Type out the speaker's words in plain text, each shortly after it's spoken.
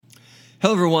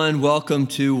Hello, everyone. Welcome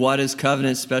to What is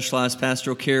Covenant Specialized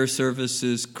Pastoral Care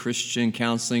Services Christian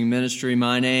Counseling Ministry.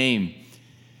 My name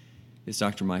is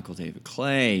Dr. Michael David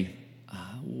Clay.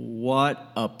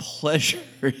 What a pleasure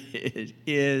it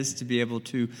is to be able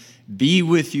to be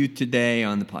with you today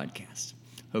on the podcast.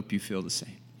 Hope you feel the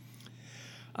same.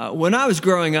 When I was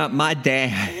growing up, my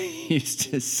dad used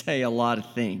to say a lot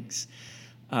of things.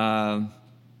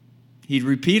 He'd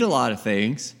repeat a lot of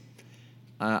things.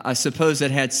 I suppose it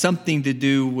had something to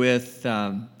do with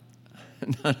not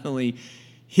only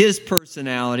his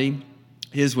personality,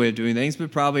 his way of doing things,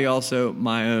 but probably also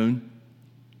my own.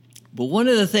 But one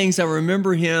of the things I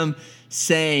remember him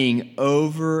saying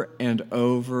over and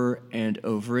over and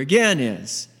over again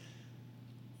is,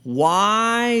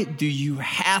 why do you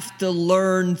have to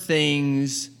learn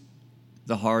things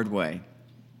the hard way?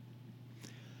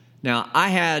 Now, I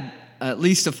had at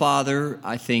least a father,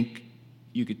 I think,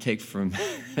 you could take from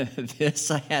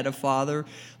this. I had a father,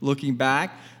 looking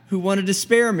back, who wanted to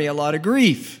spare me a lot of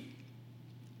grief.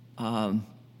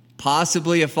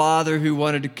 Possibly a father who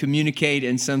wanted to communicate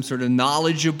in some sort of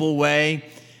knowledgeable way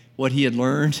what he had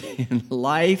learned in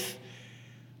life.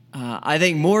 I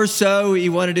think more so he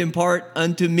wanted to impart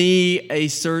unto me a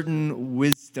certain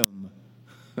wisdom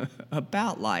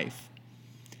about life.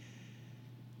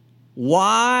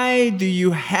 Why do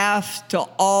you have to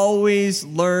always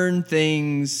learn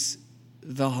things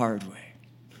the hard way?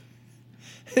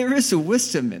 There is a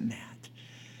wisdom in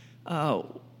that.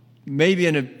 Maybe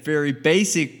in a very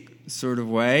basic sort of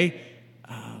way.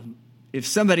 If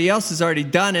somebody else has already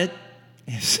done it,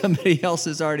 if somebody else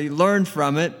has already learned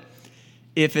from it,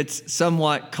 if it's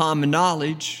somewhat common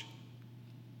knowledge,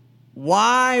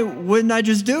 why wouldn't I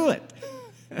just do it?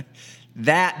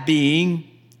 That being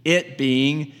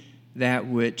that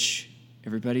which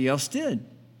everybody else did.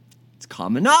 It's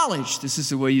common knowledge. This is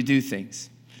the way you do things.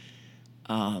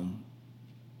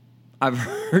 I've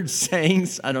heard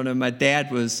sayings. I don't know, my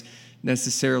dad was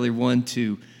necessarily one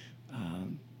to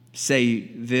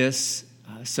say this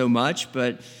so much,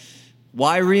 but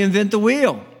why reinvent the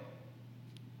wheel?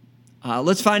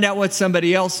 Let's find out what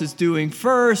somebody else is doing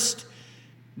first.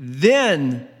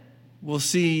 Then we'll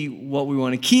see what we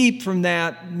want to keep from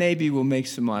that. Maybe we'll make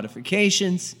some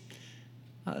modifications.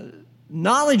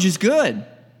 Knowledge is good.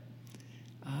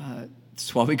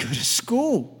 That's why we go to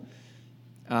school.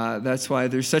 That's why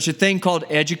there's such a thing called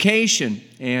education,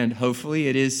 and hopefully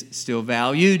it is still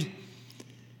valued,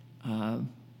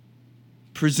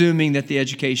 presuming that the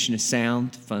education is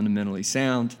sound, fundamentally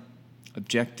sound,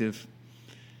 objective.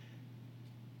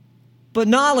 But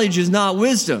knowledge is not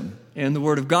wisdom, and the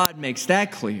Word of God makes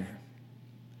that clear.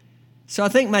 So I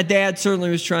think my dad certainly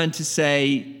was trying to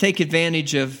say, take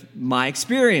advantage of my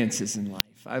experiences in life.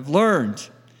 I've learned.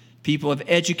 People have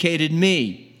educated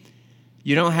me.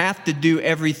 You don't have to do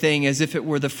everything as if it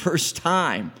were the first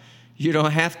time. You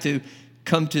don't have to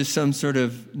come to some sort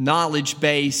of knowledge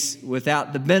base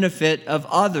without the benefit of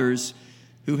others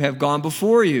who have gone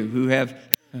before you, who have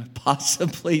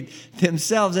possibly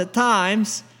themselves at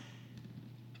times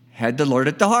had to learn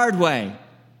it the hard way.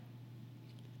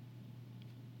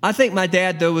 I think my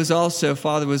dad,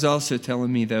 father was also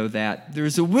telling me, though, that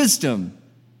there's a wisdom.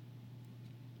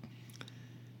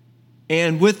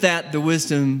 And with that, the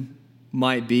wisdom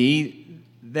might be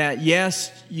that,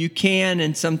 yes, you can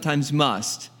and sometimes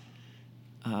must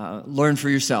learn for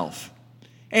yourself.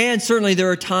 And certainly there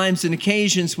are times and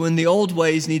occasions when the old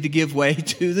ways need to give way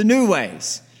to the new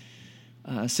ways.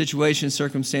 Situations,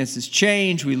 circumstances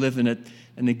change. We live in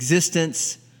an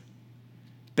existence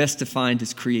best defined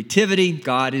as creativity.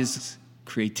 God is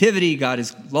creativity. God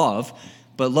is love.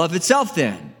 But love itself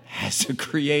then has a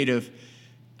creative,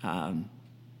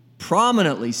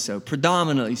 predominantly so,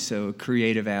 a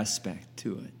creative aspect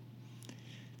to it.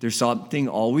 There's something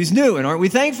always new, and aren't we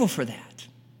thankful for that?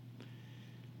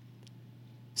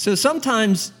 So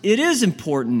sometimes it is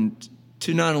important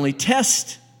to not only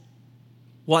test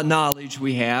what knowledge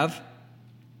we have,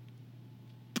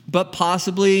 but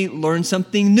possibly learn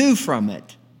something new from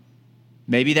it.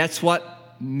 Maybe that's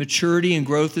what maturity and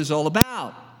growth is all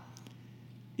about,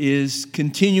 is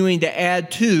continuing to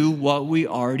add to what we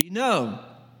already know.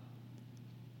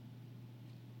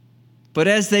 But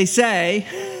as they say,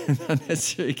 not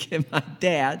necessarily my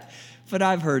dad, but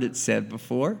I've heard it said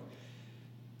before,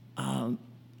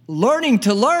 learning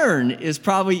to learn is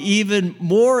probably even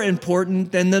more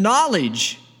important than the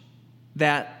knowledge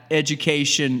that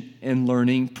education and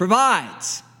learning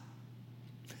provides.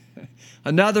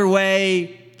 Another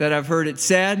way that I've heard it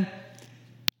said,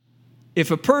 if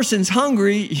a person's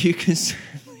hungry, you can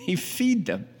certainly feed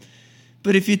them.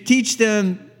 But if you teach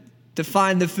them to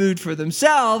find the food for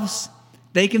themselves,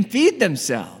 they can feed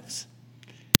themselves.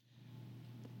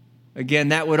 Again,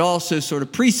 that would also sort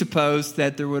of presuppose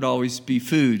that there would always be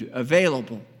food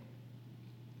available.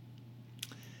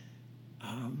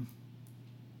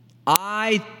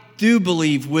 I do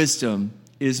believe wisdom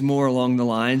is more along the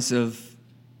lines of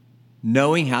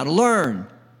knowing how to learn.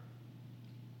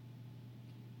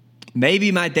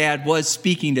 Maybe my dad was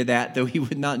speaking to that, though he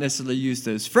would not necessarily use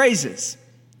those phrases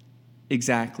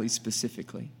exactly,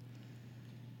 specifically.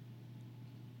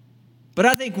 But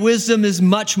I think wisdom is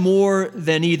much more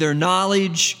than either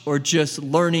knowledge or just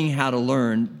learning how to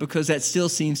learn, because that still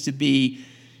seems to be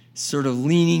sort of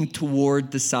leaning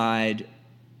toward the side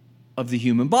of the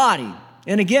human body.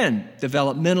 And again,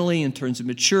 developmentally, in terms of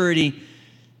maturity,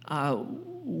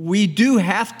 we do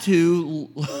have to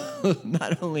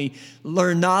not only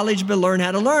learn knowledge, but learn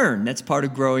how to learn. That's part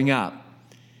of growing up.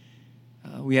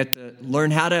 We have to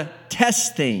learn how to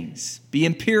test things, be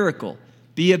empirical,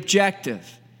 be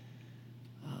objective,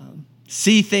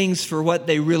 see things for what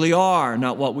they really are,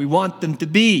 not what we want them to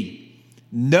be.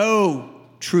 Know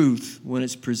truth when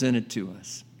it's presented to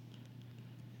us.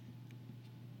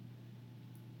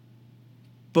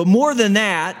 But more than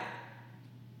that,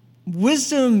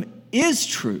 wisdom is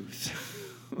truth.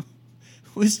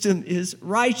 Wisdom is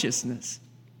righteousness.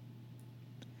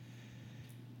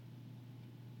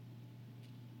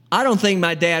 I don't think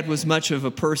my dad was much of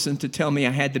a person to tell me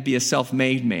I had to be a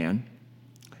self-made man.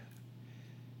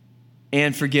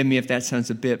 And forgive me if that sounds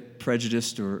a bit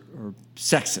prejudiced or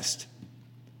sexist,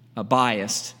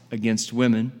 biased against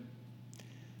women.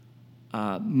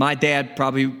 My dad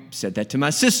probably said that to my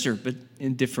sister, but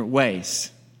in different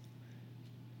ways.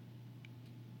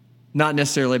 Not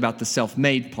necessarily about the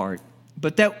self-made part,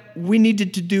 but that we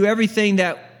needed to do everything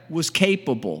that was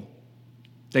capable,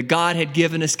 that God had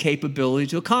given us capability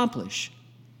to accomplish.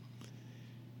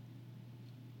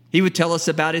 He would tell us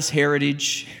about his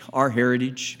heritage, our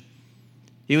heritage.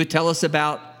 He would tell us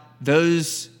about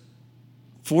those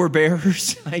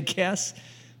forebears, I guess,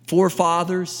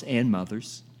 forefathers and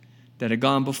mothers that had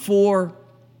gone before,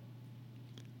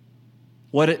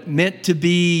 what it meant to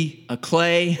be a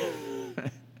clay.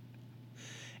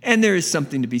 And there is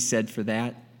something to be said for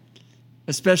that,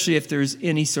 especially if there's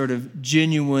any sort of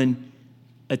genuine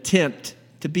attempt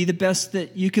to be the best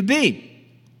that you could be.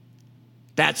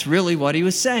 That's really what he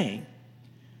was saying.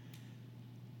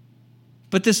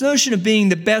 But this notion of being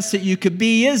the best that you could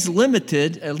be is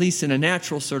limited, at least in a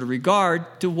natural sort of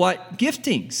regard, to what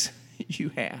giftings you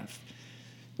have.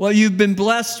 What you've been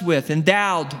blessed with,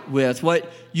 endowed with,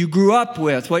 what you grew up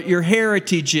with, what your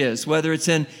heritage is, whether it's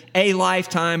in a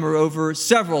lifetime or over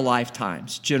several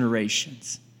lifetimes,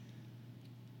 generations.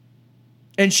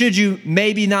 And should you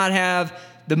maybe not have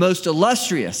the most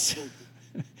illustrious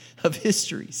of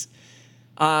histories,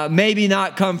 maybe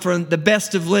not come from the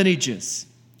best of lineages,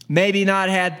 maybe not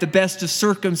had the best of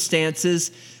circumstances,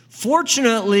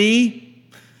 fortunately,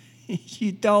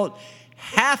 you don't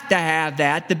have to have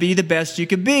that to be the best you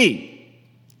can be.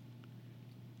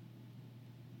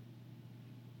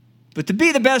 But to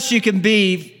be the best you can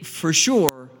be, for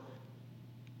sure,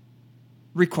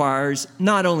 requires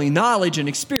not only knowledge and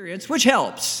experience, which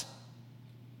helps.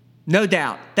 No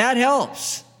doubt, that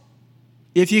helps.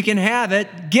 If you can have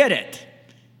it, get it.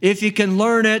 If you can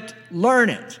learn it, learn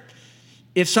it.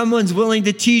 If someone's willing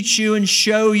to teach you and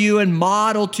show you and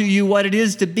model to you what it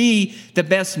is to be the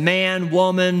best man,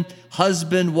 woman,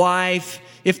 husband, wife,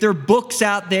 if there are books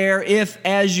out there, if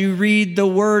as you read the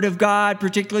Word of God,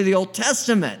 particularly the Old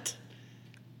Testament,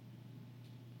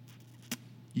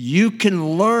 you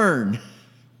can learn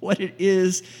what it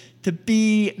is to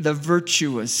be the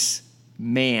virtuous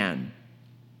man.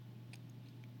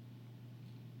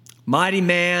 Mighty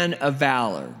man of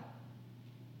valor,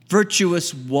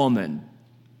 virtuous woman,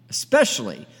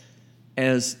 especially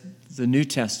as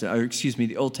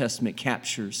the Old Testament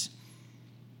captures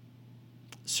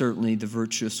certainly the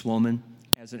virtuous woman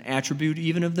as an attribute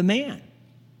even of the man.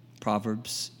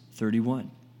 Proverbs 31.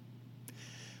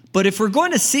 But if we're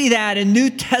going to see that in New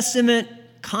Testament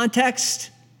context,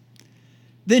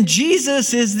 then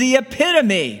Jesus is the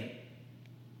epitome.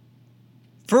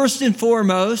 First and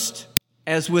foremost,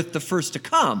 as with the first to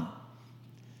come,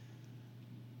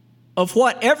 of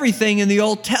what everything in the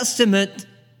Old Testament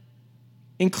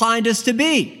inclined us to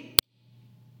be.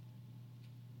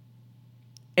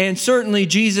 And certainly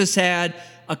Jesus had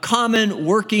a common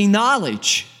working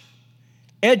knowledge,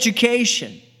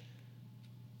 education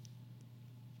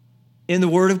in the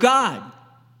Word of God.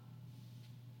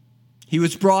 He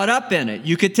was brought up in it,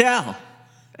 you could tell.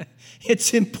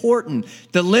 It's important.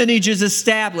 The lineage is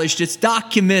established, it's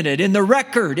documented in the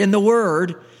record, in the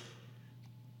Word,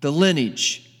 the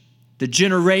lineage, the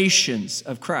generations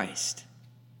of Christ,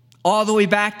 all the way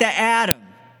back to Adam.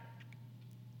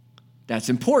 That's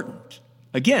important.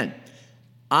 Again,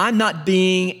 I'm not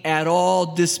being at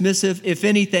all dismissive. If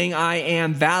anything, I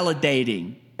am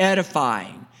validating,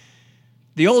 edifying.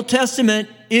 The Old Testament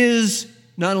is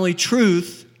not only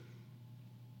truth,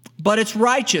 but it's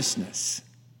righteousness.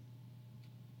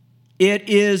 It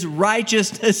is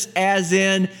righteousness as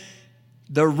in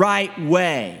the right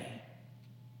way.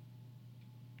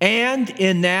 And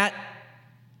in that,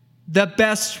 the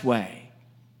best way,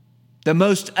 the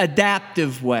most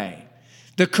adaptive way,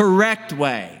 the correct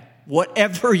way,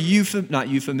 whatever not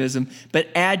euphemism, but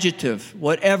adjective,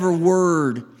 whatever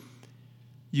word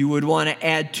you would want to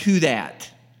add to that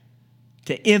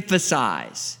to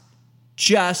emphasize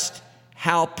just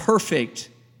how perfect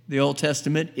the Old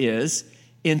Testament is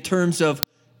in terms of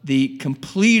the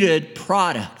completed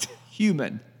product,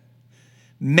 human,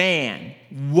 man,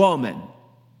 woman.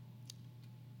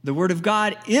 The Word of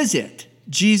God is it.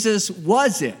 Jesus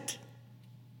was it.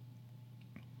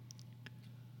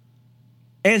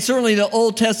 And certainly the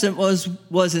Old Testament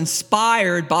was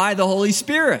inspired by the Holy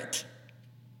Spirit.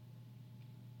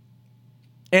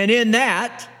 And in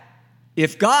that,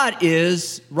 if God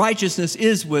is, righteousness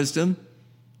is wisdom.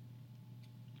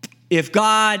 If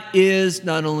God is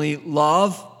not only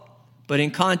love, but in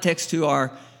context to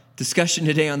our discussion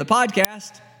today on the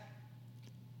podcast,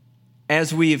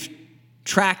 as we've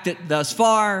tracked it thus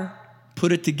far,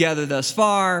 put it together thus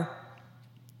far,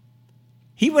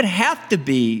 he would have to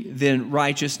be then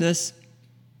righteousness,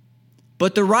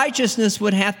 but the righteousness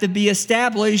would have to be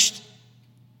established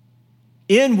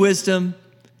in wisdom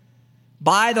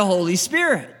by the Holy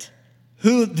Spirit,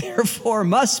 who therefore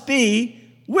must be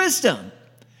wisdom.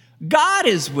 God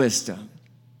is wisdom.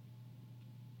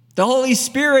 The Holy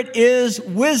Spirit is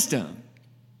wisdom.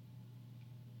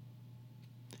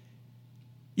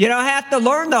 You don't have to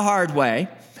learn the hard way.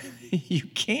 You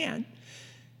can.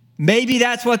 Maybe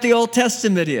that's what the Old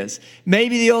Testament is.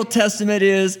 Maybe the Old Testament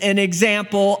is an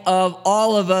example of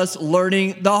all of us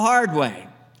learning the hard way.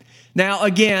 Now,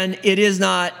 again, it is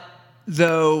not,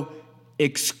 though,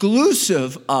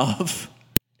 exclusive of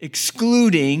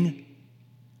excluding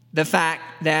the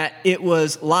fact that it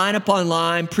was line upon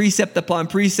line, precept upon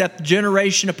precept,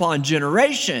 generation upon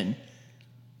generation,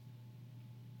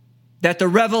 that the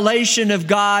revelation of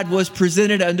God was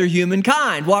presented under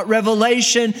humankind. What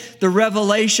revelation? The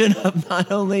revelation of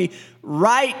not only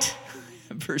right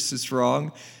versus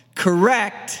wrong,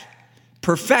 correct,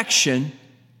 perfection,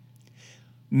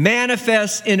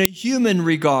 manifest in a human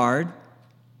regard,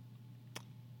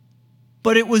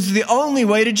 but it was the only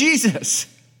way to Jesus.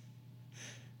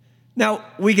 Now,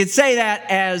 we could say that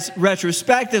as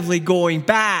retrospectively going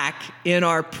back in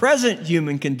our present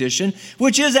human condition,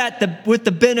 which is with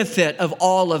the benefit of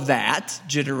all of that,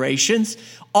 generations,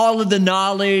 all of the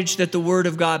knowledge that the Word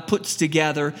of God puts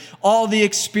together, all the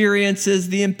experiences,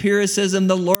 the empiricism,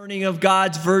 the learning of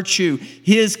God's virtue,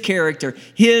 His character,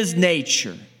 His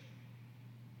nature,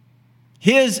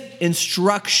 His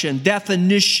instruction,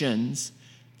 definitions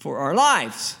for our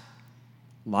lives,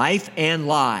 life and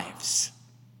lives.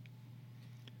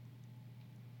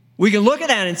 We can look at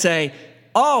that and say,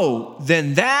 oh,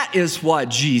 then that is what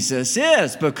Jesus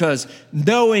is, because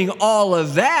knowing all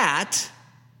of that,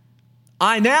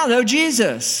 I now know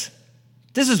Jesus.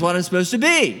 This is what I'm supposed to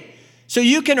be. So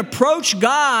you can approach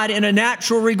God in a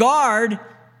natural regard,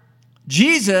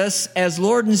 Jesus as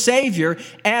Lord and Savior,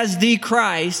 as the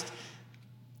Christ,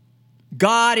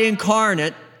 God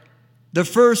incarnate, the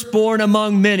firstborn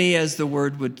among many, as the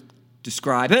word would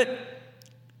describe it,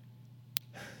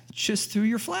 just through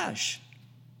your flesh.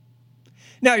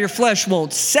 Now, your flesh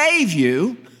won't save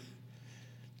you,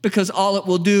 because all it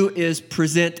will do is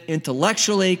present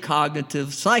intellectually,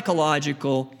 cognitive,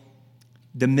 psychological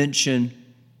dimension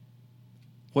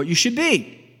what you should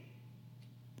be.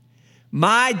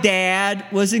 My dad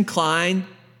was inclined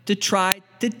to try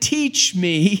to teach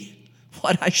me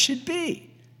what I should be.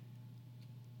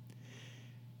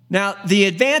 Now, the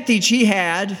advantage he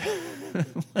had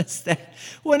was that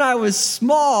when I was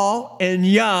small and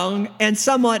young and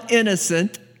somewhat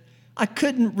innocent, I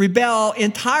couldn't rebel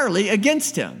entirely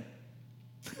against him.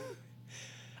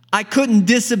 I couldn't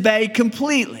disobey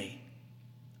completely.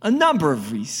 A number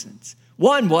of reasons.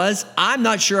 One was, I'm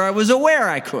not sure I was aware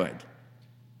I could,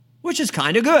 which is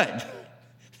kind of good.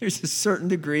 There's a certain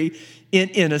degree in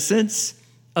innocence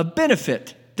of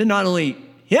benefit to not only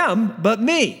him, but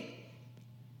me.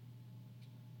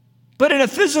 But in a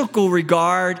physical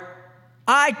regard,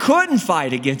 I couldn't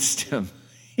fight against him.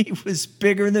 He was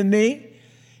bigger than me.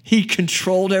 He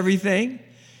controlled everything.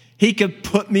 He could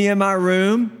put me in my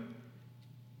room.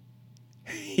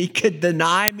 He could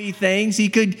deny me things. He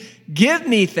could give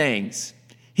me things.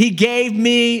 He gave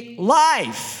me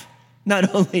life.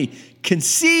 not only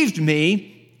conceived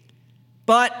me,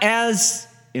 but as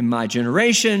in my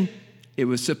generation it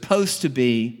was supposed to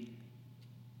be,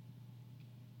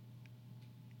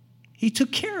 he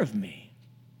took care of me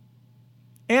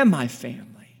and my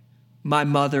family, my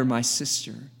mother, my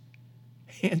sister,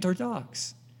 and our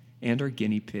dogs, and our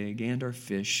guinea pig, and our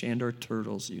fish, and our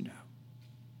turtles, you know.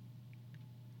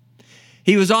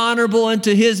 He was honorable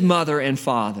unto his mother and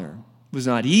father. It was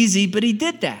not easy, but he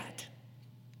did that.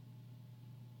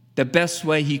 The best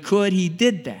way he could, he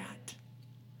did that.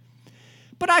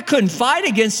 But I couldn't fight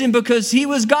against him because he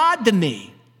was God to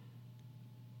me.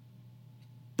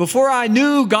 Before I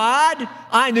knew God,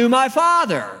 I knew my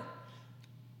Father.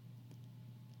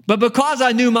 But because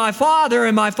I knew my Father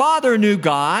and my Father knew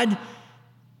God,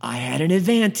 I had an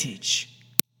advantage.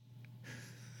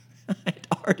 I'd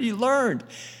already learned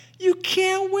you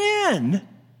can't win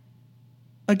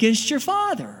against your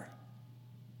Father.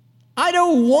 I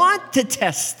don't want to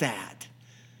test that.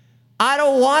 I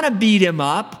don't want to beat him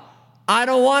up. I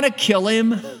don't want to kill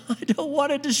him. I don't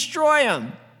want to destroy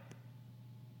him.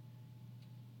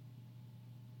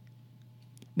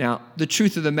 Now, the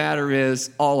truth of the matter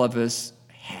is, all of us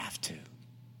have to.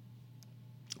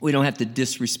 We don't have to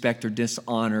disrespect or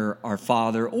dishonor our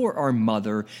father or our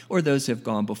mother or those who have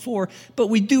gone before, but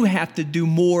we do have to do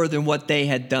more than what they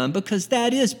had done because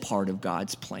that is part of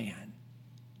God's plan.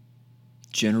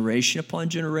 Generation upon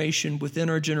generation, within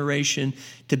our generation,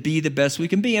 to be the best we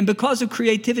can be. And because of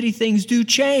creativity, things do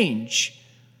change.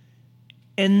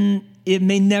 And it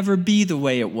may never be the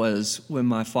way it was when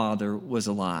my father was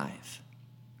alive,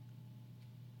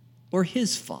 or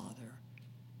his father,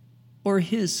 or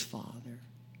his father.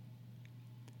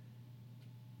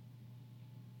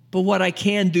 But what I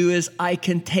can do is I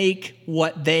can take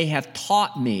what they have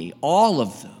taught me, all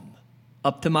of them,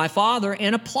 up to my father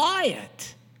and apply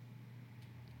it.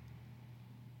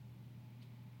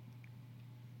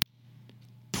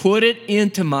 Put it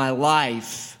into my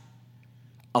life.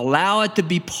 Allow it to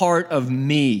be part of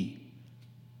me.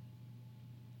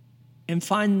 And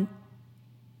find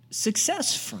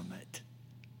success from it.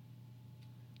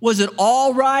 Was it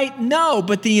all right? No,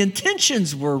 but the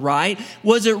intentions were right.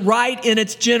 Was it right in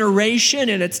its generation,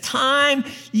 in its time?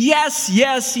 Yes,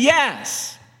 yes,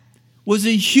 yes. Was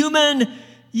it human?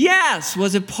 Yes.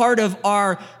 Was it part of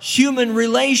our human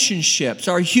relationships,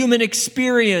 our human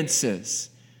experiences?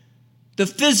 The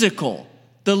physical,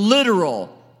 the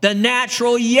literal, the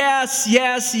natural? Yes,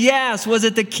 yes, yes. Was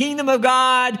it the kingdom of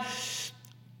God?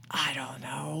 I don't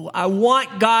know. I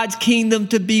want God's kingdom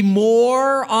to be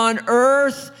more on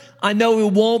earth. I know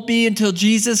it won't be until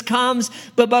Jesus comes,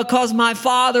 but because my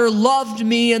Father loved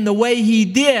me in the way he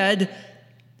did,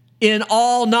 in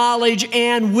all knowledge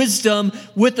and wisdom,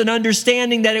 with an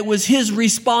understanding that it was his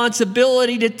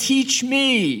responsibility to teach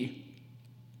me,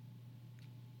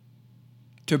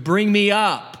 to bring me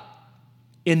up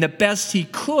in the best he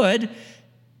could,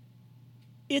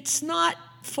 it's not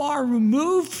far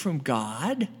removed from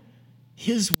God,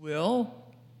 his will.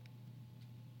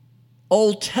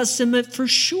 Old Testament for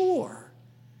sure.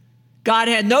 God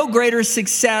had no greater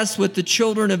success with the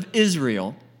children of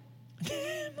Israel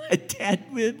than my dad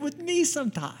with me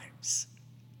sometimes.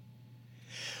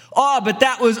 Oh, but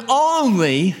that was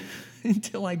only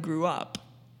until I grew up.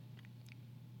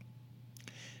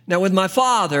 Now with my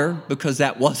father, because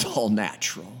that was all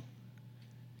natural,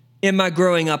 in my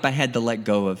growing up, I had to let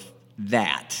go of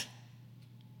that.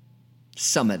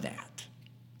 Some of that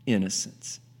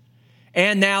innocence.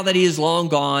 And now that he is long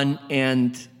gone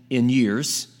and in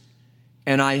years,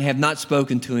 and I have not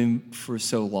spoken to him for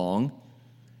so long,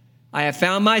 I have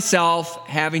found myself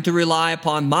having to rely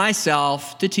upon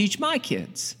myself to teach my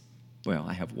kids. Well,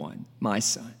 I have one, my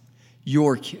son.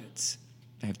 Your kids.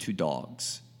 I have 2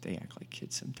 dogs. They act like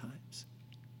kids sometimes.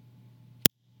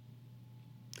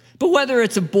 But whether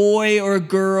it's a boy or a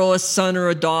girl, a son or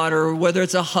a daughter, whether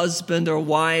it's a husband or a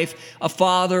wife, a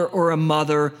father or a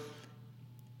mother,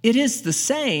 it is the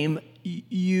same.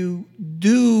 You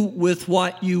do with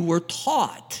what you were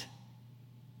taught.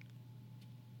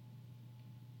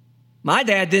 My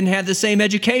dad didn't have the same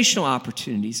educational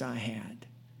opportunities I had.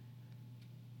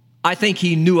 I think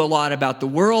he knew a lot about the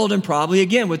world, and probably,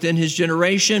 again, within his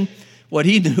generation, what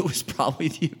he knew was probably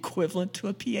the equivalent to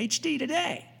a PhD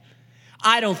today.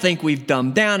 I don't think we've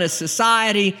dumbed down as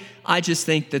society. I just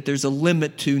think that there's a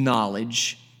limit to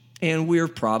knowledge, and we're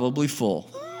probably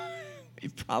full. We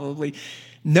probably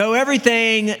know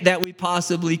everything that we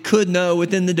possibly could know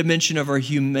within the dimension of our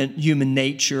human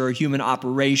nature, or human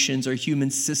operations, or human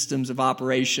systems of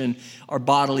operation, or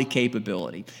bodily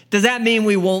capability. Does that mean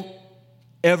we won't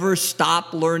ever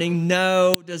stop learning?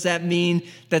 No. Does that mean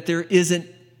that there isn't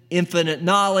infinite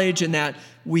knowledge and that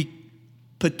we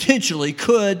potentially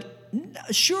could,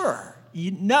 sure,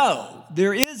 no,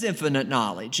 there is infinite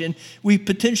knowledge and we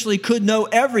potentially could know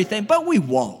everything, but we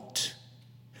won't.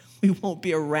 We won't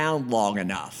be around long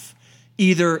enough,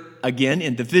 either, again,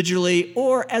 individually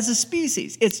or as a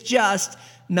species. It's just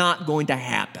not going to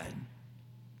happen.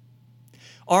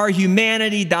 Our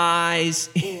humanity dies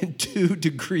in 2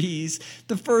 degrees.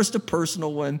 The first, a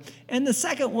personal one, and the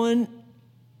second one,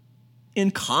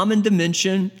 in common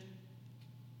dimension,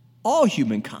 all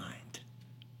humankind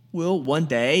will one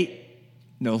day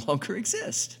no longer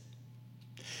exist.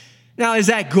 Now, is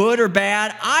that good or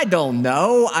bad? I don't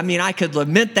know. I mean, I could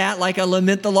lament that like I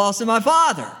lament the loss of my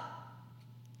father.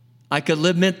 I could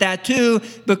lament that too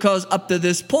because up to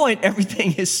this point,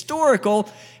 everything historical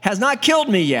has not killed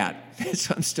me yet.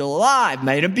 So I'm still alive.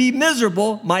 Might have been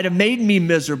miserable. Might have made me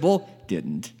miserable.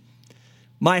 Didn't.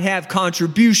 Might have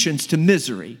contributions to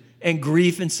misery and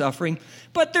grief and suffering.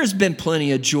 But there's been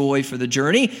plenty of joy for the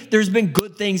journey. There's been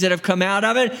good things that have come out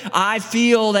of it. I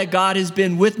feel that God has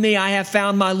been with me. I have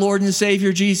found my Lord and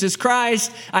Savior, Jesus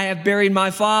Christ. I have buried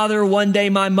my father. One day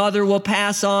my mother will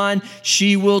pass on.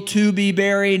 She will too be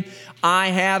buried. I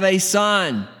have a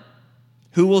son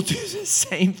who will do the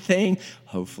same thing,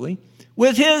 hopefully,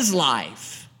 with his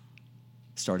life.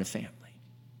 Start a family.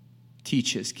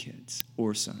 Teach his kids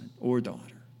or son or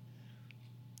daughter,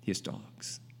 his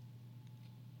dogs.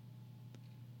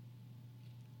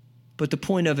 But the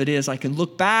point of it is I can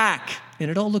look back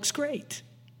and it all looks great.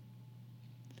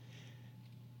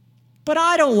 But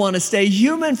I don't want to stay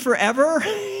human forever.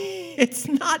 It's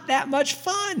not that much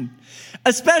fun,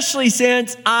 especially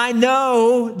since I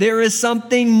know there is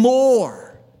something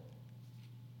more.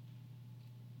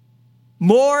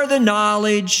 More than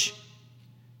knowledge,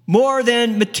 more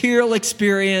than material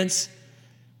experience,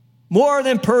 more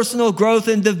than personal growth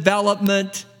and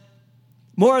development,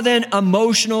 more than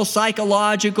emotional,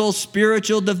 psychological,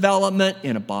 spiritual development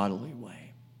in a bodily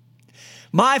way.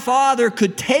 My Father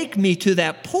could take me to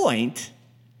that point,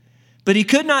 but he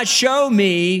could not show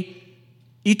me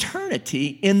eternity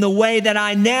in the way that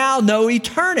I now know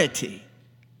eternity.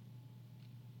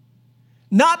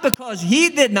 Not because he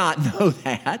did not know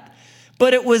that,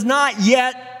 but it was not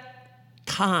yet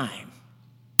time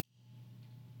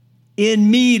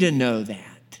in me to know that.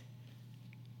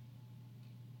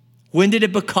 When did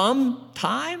it become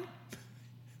time?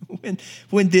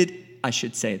 When did, I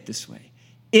should say it this way.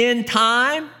 In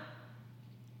time,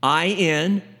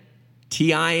 I-N-T-I-M-E,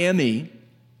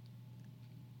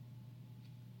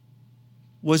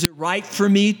 was it right for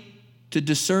me to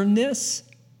discern this?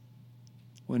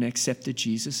 When I accepted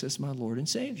Jesus as my Lord and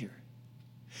Savior.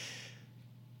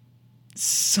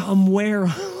 Somewhere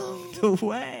along the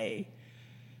way,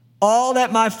 all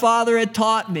that my Father had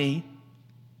taught me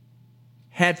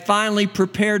had finally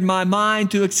prepared my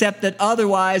mind to accept that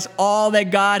otherwise all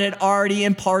that God had already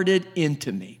imparted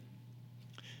into me.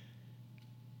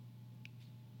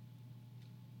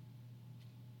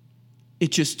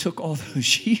 It just took all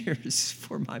those years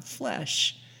for my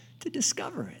flesh to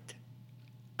discover it.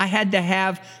 I had to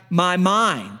have my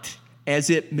mind as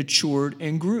it matured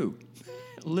and grew.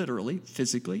 Literally,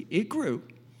 physically, it grew.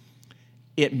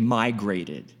 It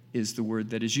migrated is the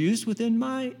word that is used within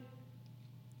my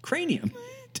cranium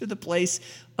to the place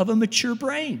of a mature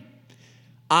brain.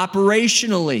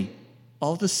 Operationally,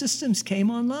 all the systems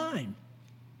came online.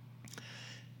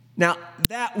 Now,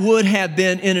 that would have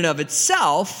been in and of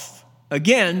itself,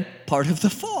 again, part of the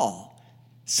fall.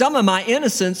 Some of my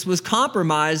innocence was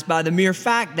compromised by the mere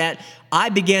fact that I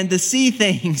began to see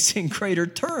things in greater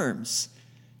terms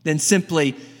than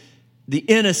simply the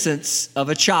innocence of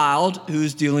a child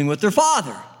who's dealing with their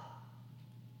father.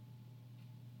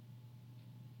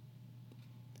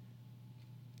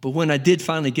 But when I did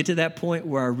finally get to that point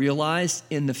where I realized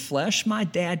in the flesh, my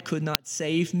dad could not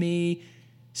save me,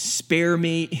 spare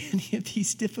me any of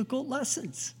these difficult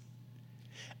lessons.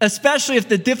 Especially if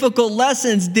the difficult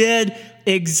lessons did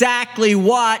exactly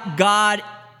what God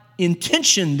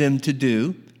intentioned them to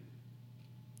do.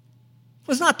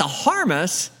 Was not to harm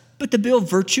us, but to build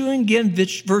virtue and give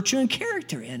virtue and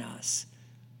character in us.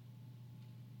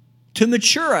 To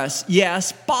mature us,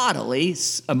 yes, bodily,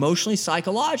 emotionally,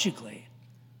 psychologically.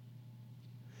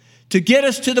 To get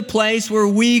us to the place where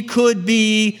we could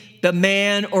be the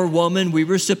man or woman we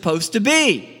were supposed to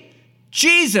be.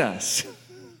 Jesus.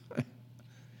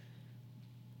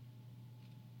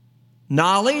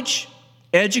 Knowledge,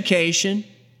 education,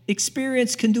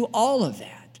 experience can do all of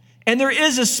that. And there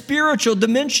is a spiritual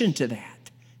dimension to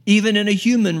that, even in a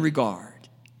human regard.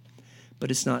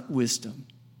 But it's not wisdom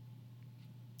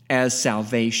as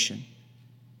salvation,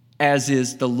 as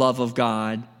is the love of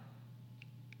God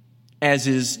as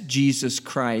is Jesus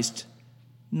Christ,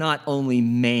 not only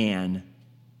man,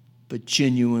 but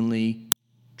genuinely,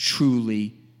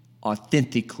 truly,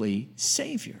 authentically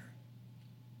Savior.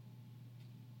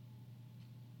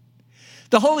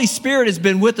 The Holy Spirit has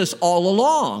been with us all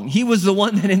along. He was the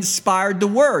one that inspired the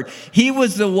Word. He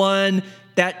was the one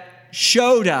that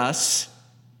showed us,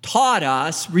 taught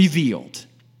us, revealed.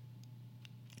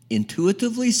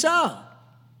 Intuitively so,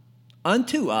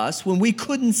 unto us when we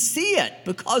couldn't see it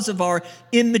because of our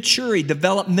immaturity,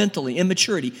 developmentally,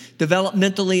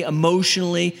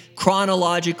 emotionally,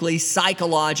 chronologically,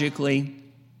 psychologically.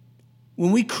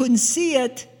 When we couldn't see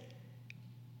it,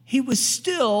 He was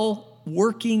still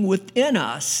working within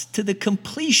us to the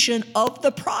completion of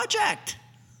the project.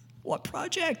 What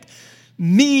project?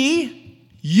 Me,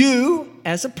 you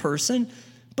as a person,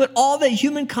 but all that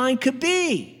humankind could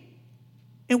be.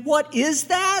 And what is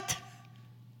that?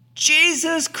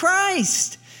 Jesus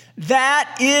Christ.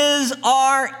 That is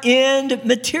our end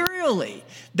materially.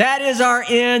 That is our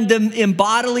end in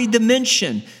bodily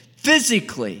dimension,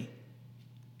 physically,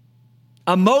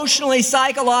 emotionally,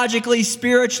 psychologically,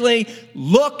 spiritually.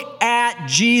 Look at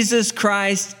Jesus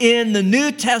Christ in the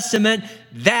New Testament.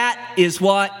 That is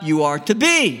what you are to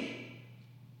be.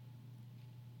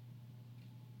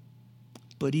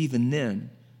 But even then,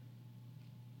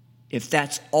 if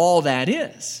that's all that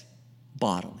is,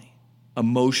 bodily,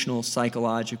 emotional,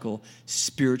 psychological,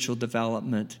 spiritual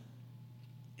development,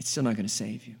 it's still not going to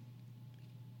save you.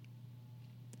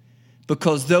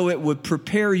 Because though it would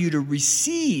prepare you to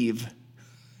receive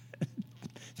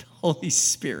the Holy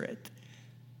Spirit,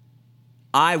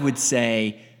 I would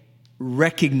say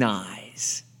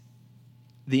recognize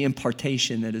the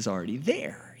impartation that is already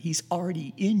there. He's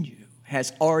already in you,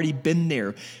 has already been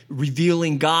there,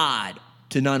 revealing God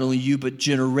to not only you, but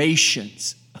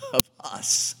generations of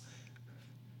us.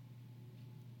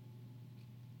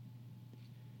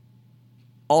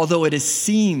 Although it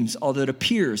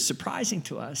appears surprising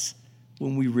to us,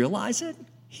 when we realize it,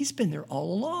 He's been there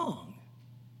all along.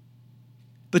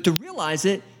 But to realize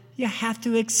it, you have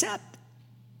to accept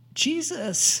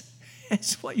Jesus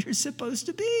as what you're supposed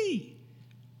to be.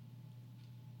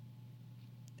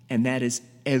 And that is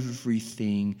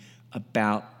everything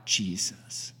about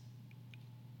Jesus.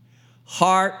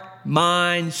 Heart,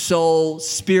 mind, soul,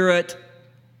 spirit,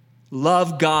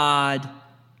 love God,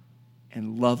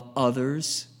 and love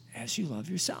others as you love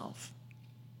yourself.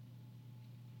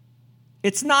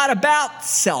 It's not about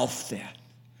self then.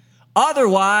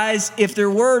 Otherwise, if there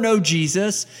were no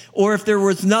Jesus, or if there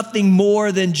was nothing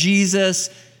more than Jesus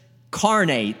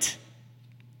carnate,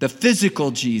 the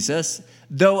physical Jesus,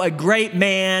 though a great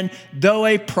man, though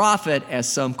a prophet, as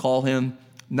some call him,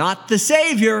 not the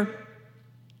Savior,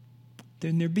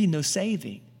 then there'd be no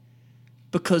saving.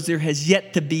 Because there has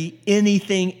yet to be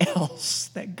anything else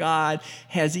that God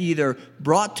has either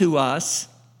brought to us,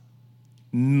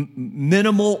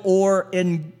 minimal or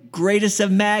in greatest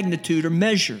of magnitude or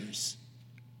measures,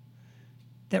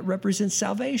 that represents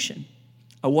salvation.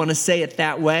 I want to say it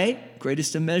that way,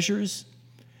 greatest of measures,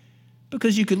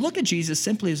 because you could look at Jesus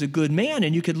simply as a good man,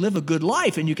 and you could live a good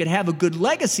life, and you could have a good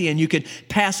legacy, and you could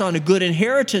pass on a good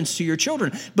inheritance to your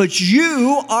children. But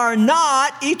you are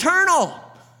not eternal.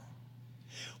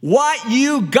 What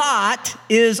you got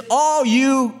is all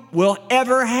you will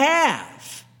ever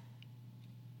have.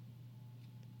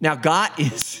 Now, got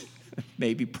is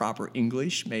maybe proper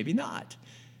English, maybe not.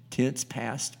 Tense,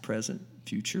 past, present,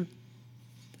 future.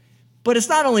 But it's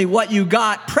not only what you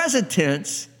got present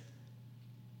tense,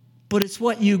 but it's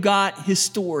what you got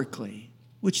historically,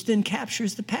 which then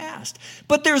captures the past.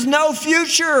 But there's no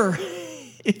future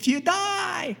if you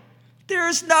die.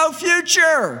 There's no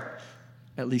future.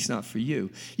 At least not for you.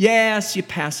 Yes, you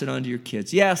pass it on to your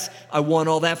kids. Yes, I want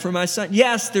all that for my son.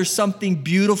 Yes, there's something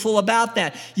beautiful about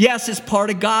that. Yes, it's part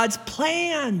of God's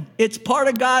plan. It's part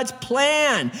of God's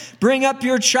plan. Bring up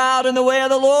your child in the way of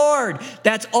the Lord.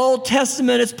 That's Old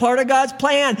Testament. It's part of God's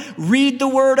plan. Read the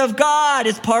Word of God.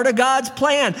 It's part of God's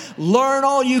plan. Learn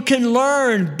all you can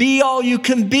learn. Be all you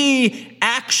can be.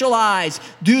 Actualize.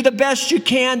 Do the best you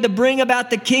can to bring about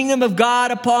the kingdom of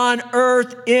God upon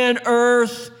earth, in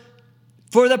earth,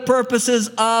 for the purposes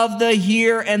of the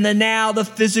here and the now, the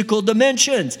physical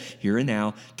dimensions. Here and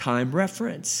now, time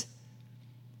reference.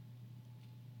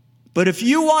 But if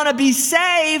you want to be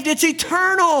saved, it's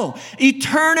eternal.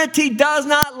 Eternity does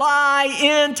not lie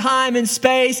in time and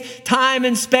space. Time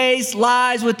and space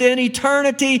lies within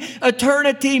eternity.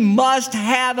 Eternity must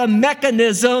have a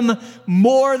mechanism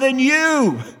more than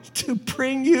you to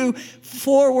bring you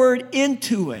forward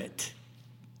into it.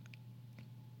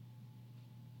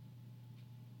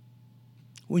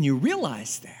 When you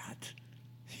realize that,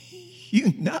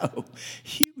 you know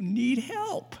you need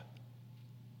help.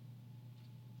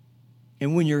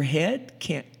 And when your head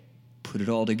can't put it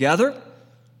all together,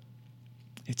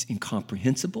 it's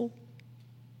incomprehensible.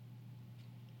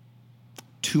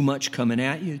 Too much coming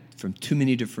at you from too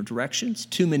many different directions,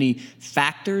 too many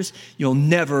factors. You'll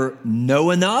never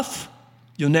know enough.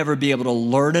 You'll never be able to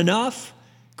learn enough.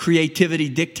 Creativity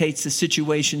dictates the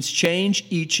situations change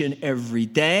each and every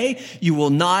day. You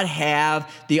will not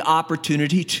have the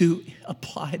opportunity to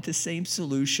apply the same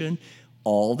solution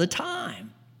all the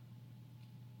time.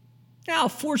 Now,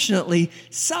 fortunately,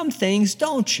 some things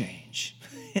don't change,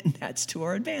 and that's to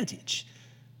our advantage.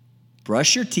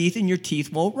 Brush your teeth and your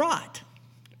teeth won't rot.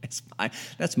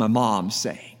 That's my mom's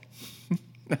saying,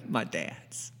 not my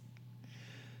dad's.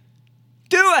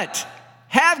 Do it.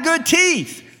 Have good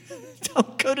teeth.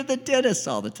 Don't go to the dentist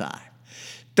all the time.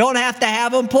 Don't have to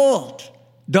have them pulled.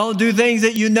 Don't do things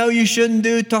that you know you shouldn't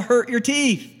do to hurt your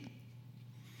teeth.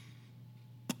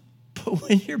 But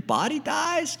when your body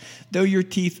dies, though your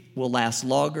teeth will last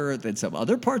longer than some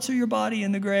other parts of your body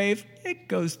in the grave, it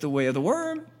goes the way of the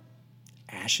worm.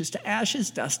 Ashes to ashes,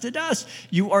 dust to dust.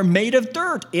 You are made of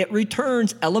dirt. It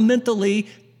returns elementally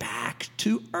back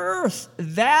to earth.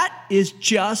 That is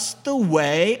just the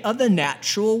way of the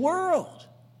natural world.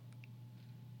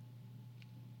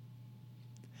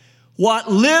 What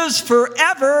lives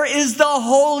forever is the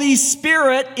Holy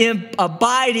Spirit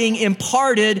abiding,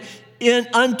 imparted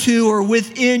unto or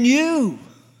within you.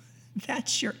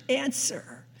 That's your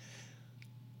answer.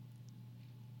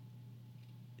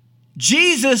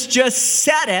 Jesus just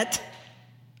said it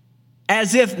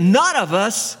as if none of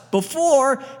us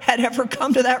before had ever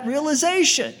come to that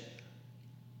realization.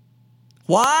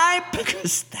 Why?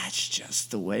 Because that's just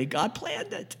the way God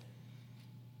planned it.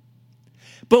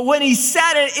 But when he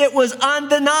said it, it was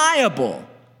undeniable.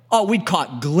 Oh, we'd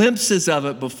caught glimpses of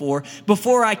it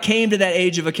before I came to that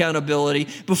age of accountability,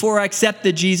 before I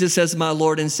accepted Jesus as my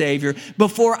Lord and Savior,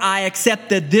 before I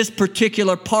accepted this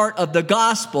particular part of the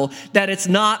gospel, that it's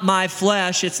not my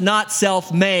flesh, it's not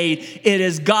self-made, it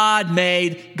is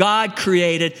God-made, God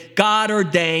created, God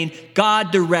ordained,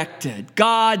 God directed,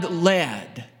 God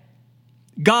led,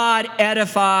 God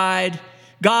edified,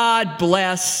 God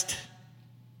blessed.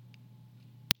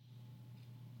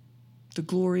 The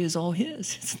glory is all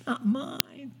his. It's not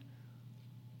mine.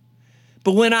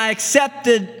 But when I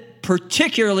accepted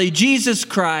particularly Jesus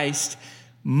Christ,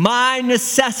 my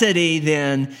necessity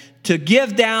then to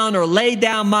give down or lay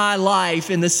down my life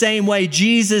in the same way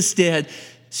Jesus did,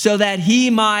 so that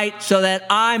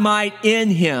I might in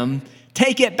him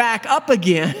take it back up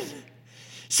again,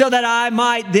 so that I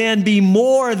might then be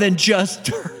more than just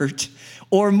dirt,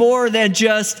 or more than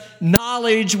just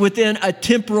knowledge within a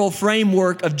temporal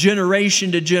framework of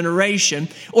generation to generation,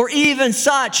 or even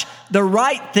such the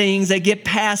right things that get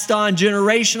passed on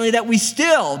generationally that we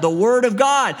still, the Word of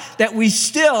God, that we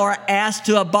still are asked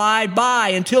to abide by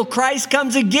until Christ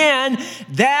comes again.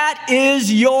 That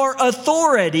is your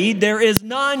authority. There is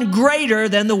none greater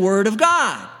than the Word of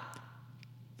God.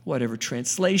 Whatever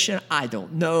translation, I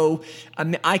don't know. I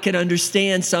mean, I can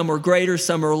understand some are greater,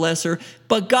 some are lesser,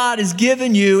 but God has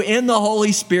given you in the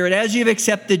Holy Spirit, as you've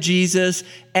accepted Jesus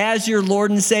as your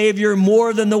Lord and Savior,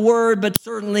 more than the Word, but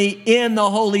certainly in the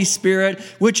Holy Spirit,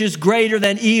 which is greater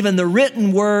than even the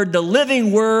written Word, the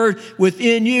living Word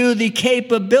within you, the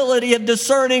capability of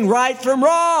discerning right from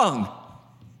wrong.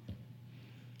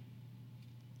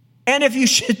 And if you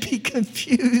should be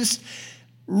confused,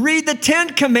 read the 10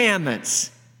 Commandments.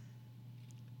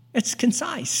 It's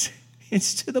concise.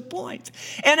 It's to the point.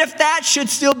 And if that should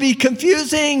still be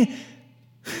confusing,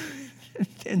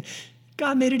 then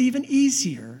God made it even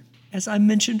easier. As I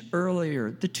mentioned earlier,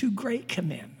 the 2 great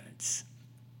commandments.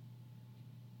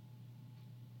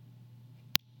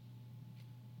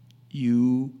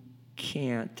 You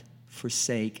can't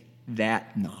forsake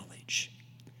that knowledge.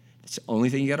 It's the only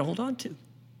thing you got to hold on to.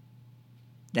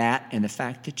 That and the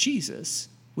fact that Jesus,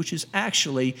 which is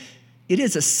actually, it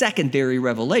is a secondary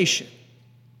revelation.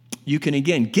 You can,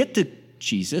 again, get to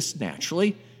Jesus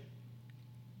naturally.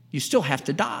 You still have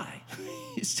to die.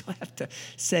 You still have to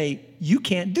say, you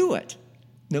can't do it.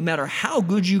 No matter how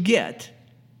good you get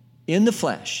in the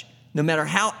flesh, no matter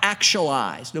how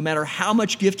actualized, no matter how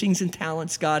much giftings and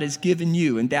talents God has given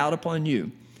you, endowed upon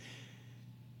you,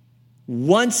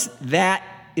 once that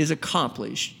is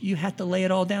accomplished, you have to lay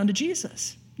it all down to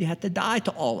Jesus. You have to die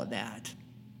to all of that,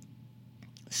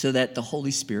 so that the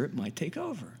Holy Spirit might take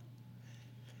over.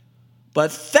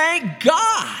 But thank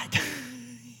God,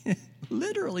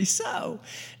 literally so,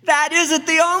 that isn't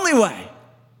the only way.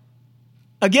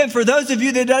 Again, for those of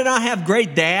you that do not have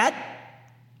great dad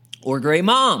or great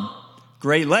mom,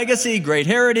 great legacy, great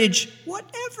heritage,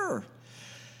 whatever.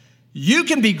 You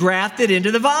can be grafted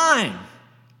into the vine.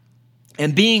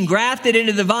 And being grafted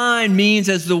into the vine means,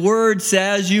 as the word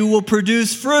says, you will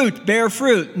produce fruit, bear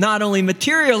fruit, not only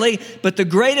materially, but the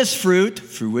greatest fruit,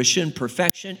 fruition,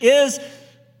 perfection, is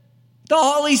the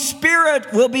Holy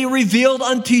Spirit will be revealed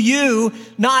unto you,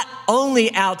 not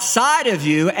only outside of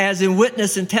you, as in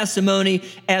witness and testimony,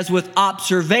 as with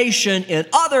observation in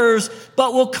others,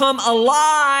 but will come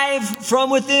alive from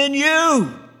within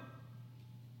you.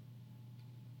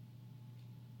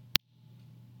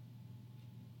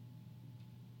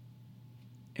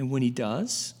 And when he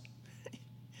does,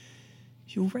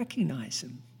 you'll recognize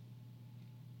him.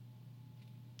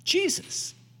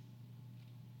 Jesus.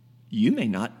 You may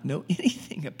not know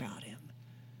anything about him.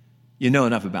 You know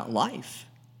enough about life.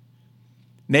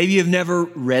 Maybe you've never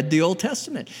read the Old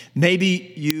Testament.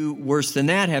 Maybe you, worse than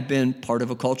that, have been part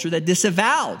of a culture that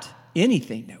disavowed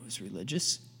anything that was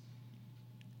religious,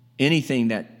 anything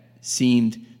that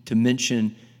seemed to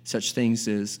mention such things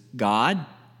as God,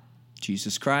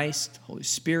 Jesus Christ, Holy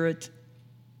Spirit.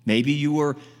 Maybe you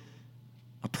were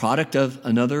a product of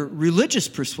another religious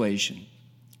persuasion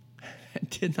and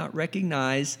did not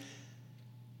recognize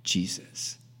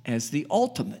Jesus as the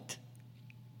ultimate.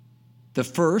 The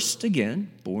first,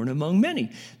 again, born among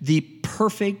many. The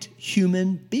perfect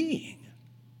human being.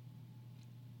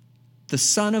 The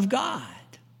Son of God.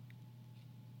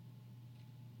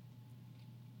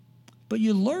 But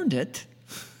you learned it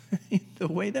in the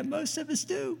way that most of us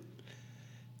do.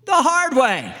 The hard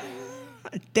way.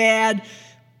 Dad,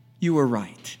 you were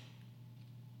right.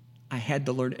 I had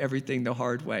to learn everything the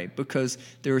hard way because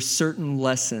there are certain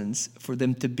lessons for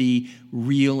them to be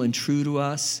real and true to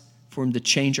us, for them to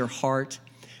change our heart,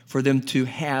 for them to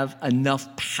have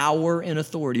enough power and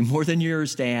authority, more than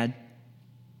yours, Dad,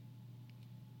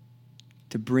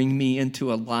 to bring me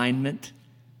into alignment,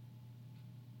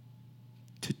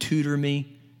 to tutor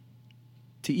me,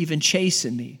 to even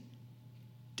chasten me.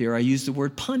 Dare I use the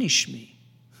word punish me?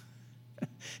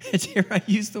 Dare I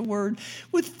use the word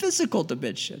with physical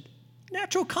dimension?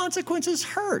 Natural consequences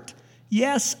hurt.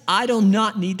 Yes, I do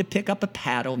not need to pick up a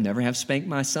paddle, never have spanked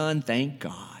my son, thank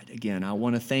God. Again, I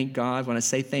want to thank God. When I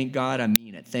say thank God, I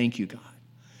mean it. Thank you, God.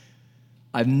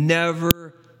 I've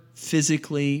never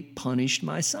physically punished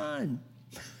my son.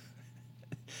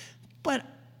 But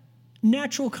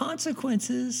natural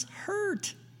consequences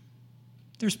hurt.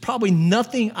 There's probably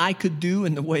nothing I could do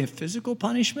in the way of physical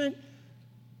punishment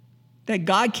that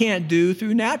God can't do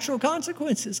through natural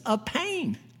consequences of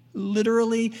pain.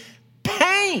 Literally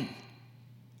pain.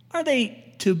 Are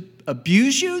they to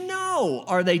abuse you? No.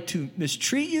 Are they to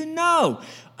mistreat you? No.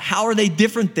 How are they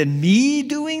different than me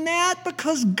doing that?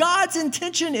 Because God's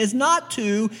intention is not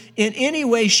to, in any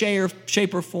way,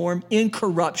 shape, or form, in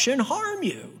corruption, harm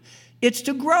you. It's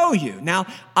to grow you. Now,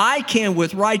 I can,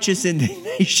 with righteous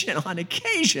indignation on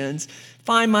occasions,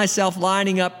 find myself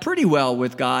lining up pretty well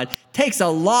with God. Takes a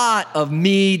lot of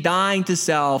me dying to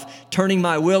self, turning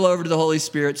my will over to the Holy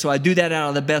Spirit. So I do that out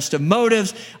of the best of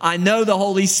motives. I know the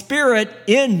Holy Spirit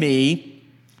in me,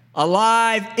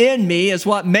 alive in me, is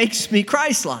what makes me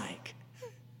Christ-like,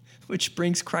 which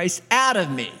brings Christ out of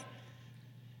me.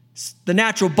 The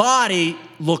natural body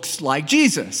looks like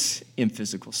Jesus in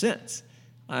physical sense.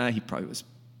 He probably was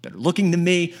better looking than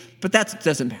me, but that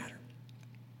doesn't matter.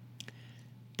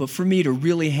 But for me to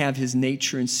really have his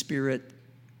nature and spirit,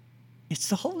 it's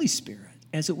the Holy Spirit.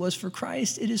 As it was for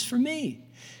Christ, it is for me.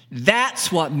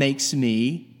 That's what makes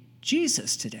me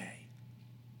Jesus today.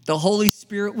 The Holy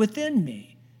Spirit within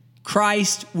me.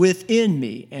 Christ within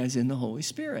me, as in the Holy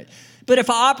Spirit. But if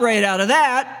I operate out of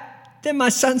that, then my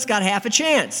son's got half a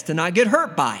chance to not get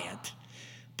hurt by it.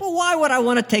 But why would I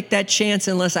want to take that chance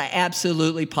unless I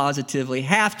absolutely, positively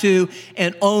have to?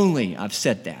 And only, I've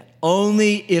said that,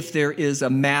 only if there is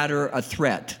a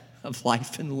threat of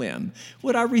life and limb,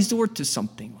 would I resort to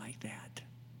something like that.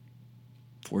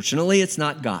 Fortunately, it's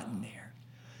not gotten there.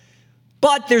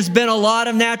 But there's been a lot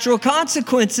of natural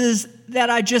consequences that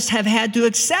I just have had to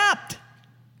accept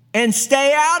and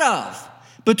stay out of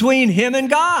between him and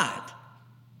God.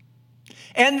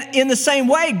 And in the same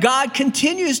way, God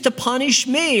continues to punish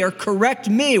me or correct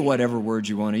me, whatever word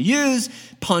you want to use,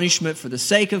 punishment for the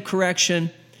sake of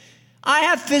correction. I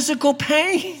have physical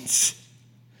pains.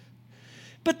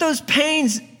 But those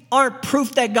pains aren't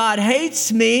proof that God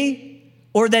hates me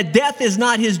or that death is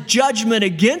not his judgment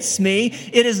against me.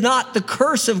 It is not the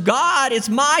curse of God. It's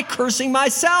my cursing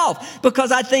myself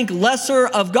because I think lesser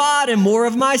of God and more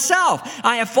of myself.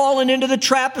 I have fallen into the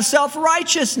trap of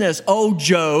self-righteousness. Oh,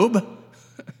 Job.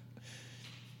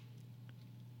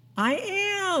 I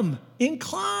am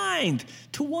inclined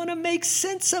to want to make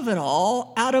sense of it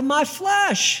all out of my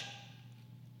flesh.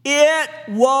 It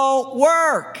won't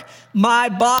work. My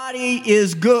body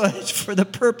is good for the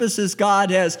purposes God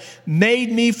has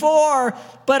made me for,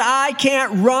 but I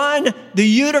can't run the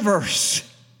universe.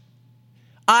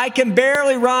 I can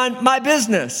barely run my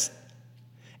business.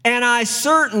 And I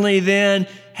certainly then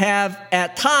have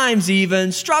at times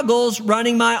even struggles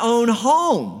running my own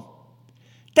home.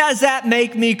 Does that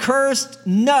make me cursed?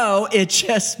 No, it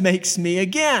just makes me,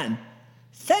 again,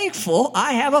 thankful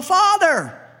I have a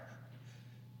Father.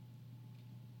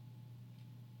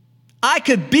 I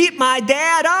could beat my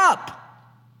dad up.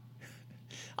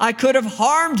 I could have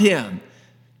harmed him.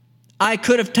 I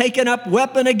could have taken up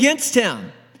weapon against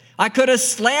him. I could have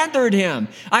slandered him.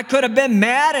 I could have been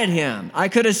mad at him. I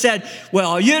could have said,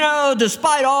 well,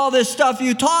 despite all this stuff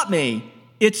you taught me,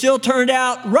 it still turned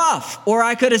out rough. Or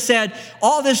I could have said,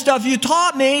 all this stuff you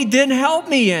taught me didn't help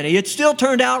me any. It still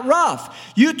turned out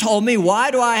rough. You told me,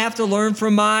 why do I have to learn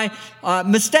from my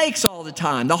mistakes all the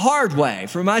time, the hard way,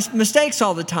 from my mistakes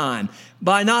all the time,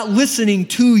 by not listening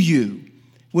to you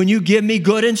when you give me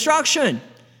good instruction?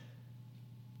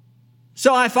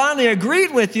 So I finally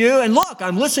agreed with you, and look,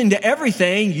 I'm listening to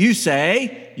everything you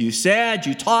say, you said,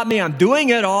 you taught me, I'm doing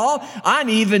it all. I'm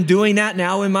even doing that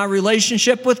now in my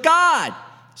relationship with God.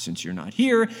 Since you're not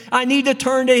here, I need to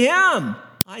turn to Him.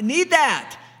 I need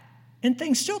that. And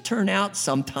things still turn out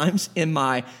sometimes in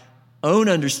my own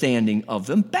understanding of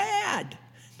them bad.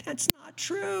 That's not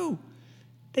true.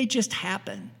 They just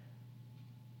happen.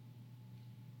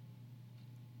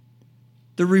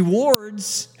 The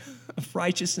rewards of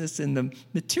righteousness in the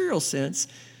material sense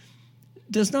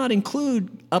does not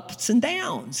include ups and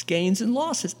downs, gains and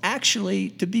losses. Actually,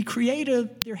 to be creative,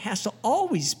 there has to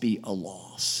always be a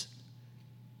loss.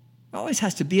 There always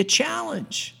has to be a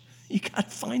challenge. You got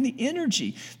to find the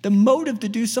energy, the motive to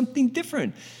do something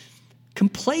different.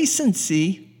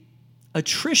 Complacency,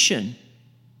 attrition,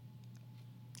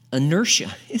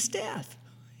 inertia is death.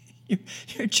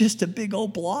 You're just a big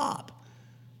old blob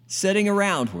sitting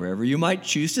around wherever you might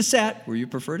choose to sit, where you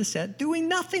prefer to sit, doing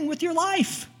nothing with your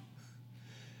life.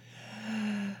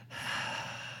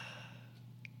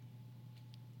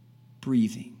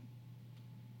 Breathing.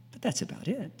 But that's about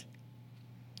it.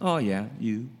 Oh, yeah,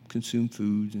 you consume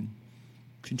food and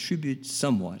contribute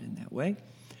somewhat in that way.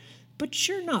 But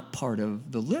you're not part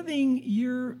of the living.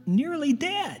 You're nearly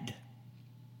dead.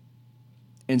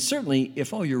 And certainly,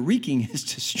 if all you're wreaking is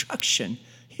destruction,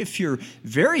 if you're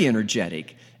very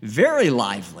energetic, very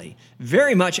lively,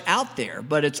 very much out there,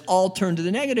 but it's all turned to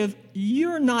the negative,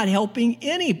 you're not helping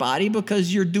anybody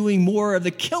because you're doing more of the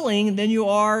killing than you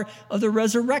are of the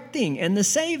resurrecting and the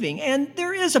saving. And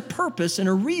there is a purpose and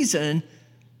a reason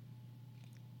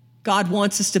God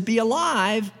wants us to be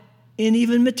alive in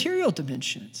even material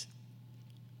dimensions.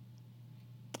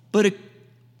 But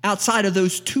outside of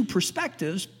those two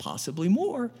perspectives, possibly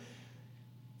more,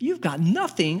 you've got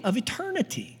nothing of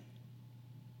eternity.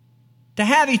 To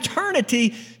have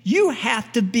eternity, you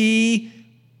have to be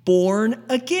born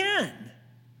again.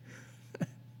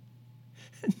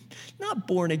 Not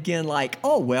born again like,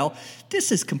 oh, well,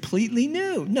 this is completely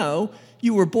new. No,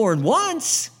 you were born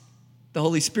once. The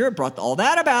Holy Spirit brought all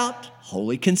that about.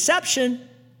 Holy conception.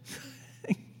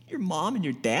 Your mom and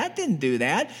your dad didn't do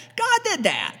that. God did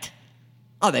that.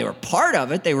 Oh, they were part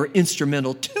of it. They were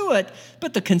instrumental to it.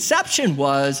 But the conception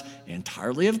was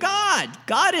entirely of God.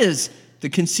 God is the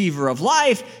conceiver of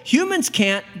life. Humans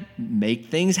can't make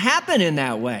things happen in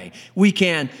that way. We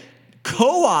can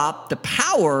co-opt the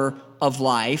power of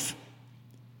life.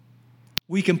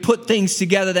 We can put things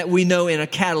together that we know in a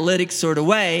catalytic sort of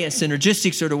way, a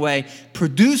synergistic sort of way,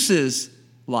 produces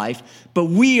life, but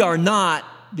we are not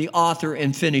the author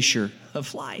and finisher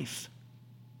of life.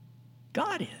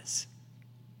 God is.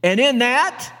 And in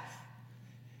that,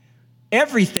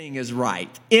 everything is right.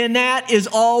 In that is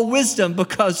all wisdom,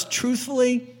 because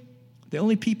truthfully, the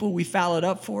only people we foul it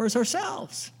up for is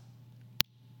ourselves.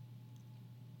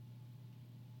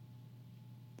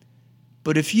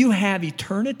 But if you have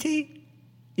eternity,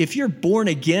 if you're born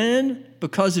again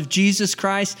because of Jesus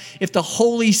Christ, if the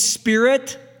Holy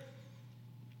Spirit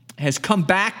has come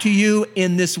back to you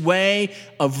in this way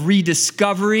of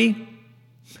rediscovery,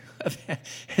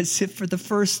 as if for the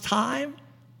first time,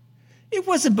 it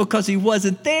wasn't because he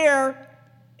wasn't there.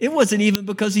 It wasn't even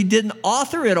because he didn't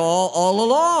author it all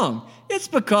along. It's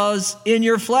because in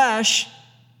your flesh,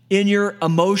 in your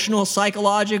emotional,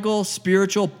 psychological,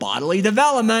 spiritual, bodily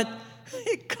development,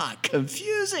 it got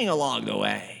confusing along the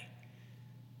way.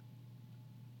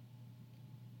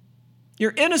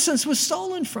 Your innocence was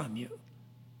stolen from you.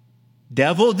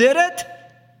 Devil did it.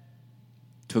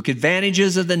 took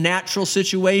advantages of the natural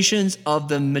situations of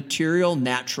the material,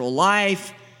 natural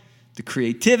life, the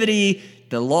creativity,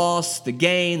 the loss, the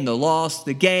gain, the loss,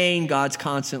 the gain. God's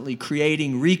constantly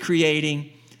creating,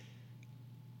 recreating.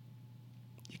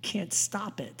 You can't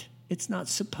stop it. It's not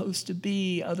supposed to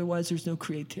be, otherwise there's no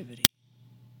creativity.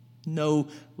 No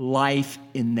life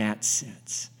in that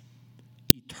sense.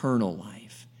 Eternal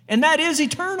life. And that is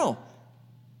eternal.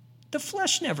 The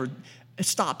flesh never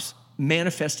stops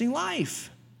manifesting life.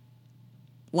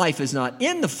 Life is not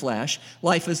in the flesh.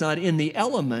 Life is not in the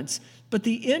elements. But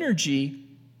the energy,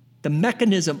 the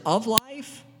mechanism of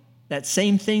life, that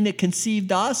same thing that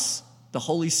conceived us, the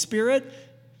Holy Spirit,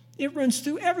 it runs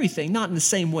through everything. Not in the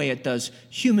same way it does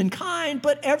humankind,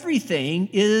 but everything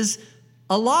is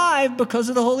alive because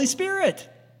of the Holy Spirit.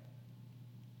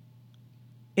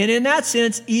 And in that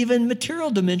sense, even material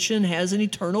dimension has an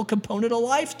eternal component of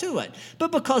life to it.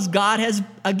 But because God has,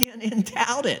 again,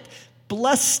 endowed it,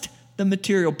 blessed the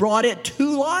material, brought it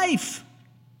to life.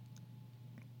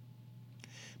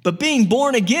 But being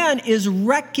born again is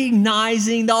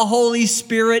recognizing the Holy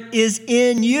Spirit is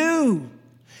in you.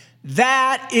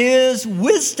 That is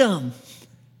wisdom.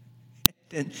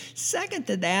 And second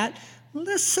to that,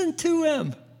 listen to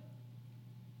him.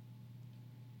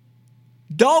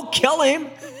 Don't kill him.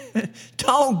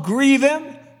 Don't grieve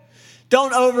him.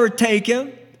 Don't overtake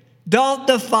him. Don't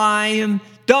defy him.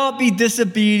 Don't be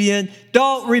disobedient.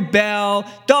 Don't rebel.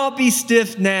 Don't be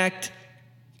stiff-necked.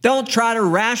 Don't try to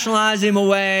rationalize him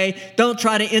away. Don't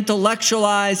try to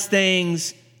intellectualize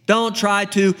things. Don't try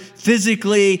to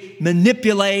physically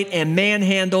manipulate and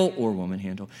manhandle or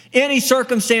womanhandle any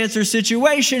circumstance or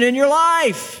situation in your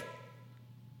life.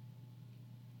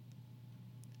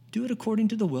 Do it according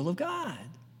to the will of God,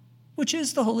 which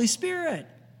is the Holy Spirit,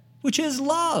 which is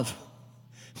love,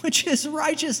 which is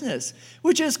righteousness,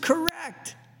 which is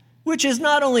correct, which is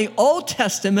not only Old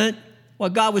Testament,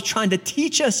 what God was trying to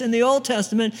teach us in the Old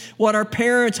Testament, what our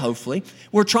parents, hopefully,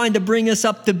 were trying to bring us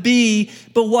up to be,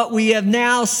 but what we have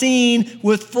now seen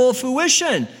with full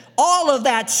fruition. All of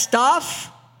that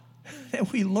stuff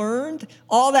that we learned,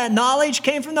 all that knowledge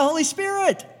came from the Holy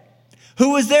Spirit,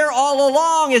 who was there all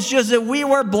along. It's just that we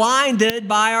were blinded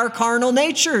by our carnal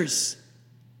natures.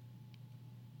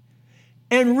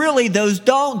 And really, those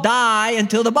don't die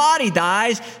until the body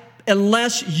dies,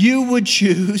 unless you would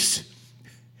choose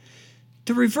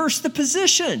to reverse the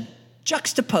position,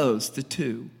 juxtapose the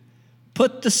two.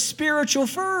 Put the spiritual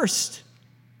first.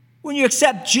 When you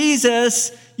accept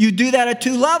Jesus, you do that at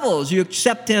two levels. You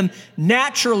accept him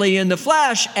naturally in the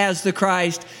flesh as the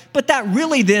Christ, but that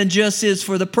really then just is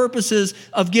for the purposes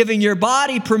of giving your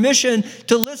body permission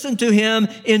to listen to him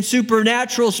in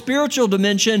supernatural spiritual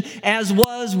dimension, as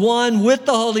was one with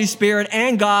the Holy Spirit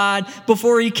and God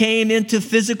before he came into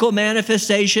physical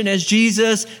manifestation as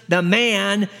Jesus, the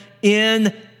man,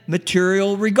 in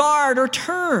material regard or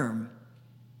term.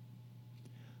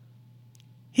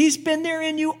 He's been there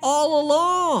in you all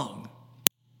along.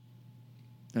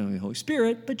 Not only the Holy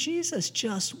Spirit, but Jesus,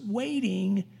 just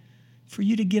waiting for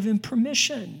you to give him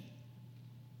permission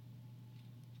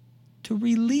to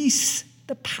release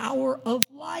the power of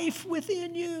life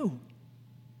within you.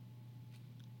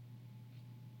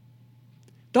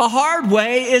 The hard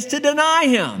way is to deny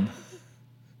him.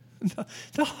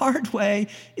 The hard way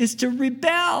is to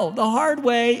rebel. The hard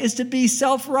way is to be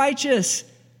self-righteous.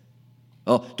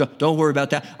 Oh, don't worry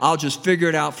about that. I'll just figure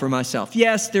it out for myself.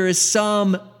 Yes, there is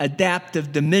some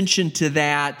adaptive dimension to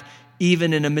that,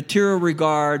 even in a material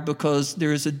regard, because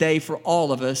there is a day for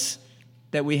all of us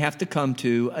that we have to come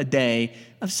to, a day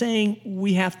of saying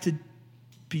we have to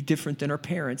be different than our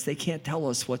parents. They can't tell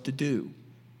us what to do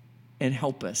and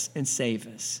help us and save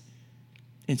us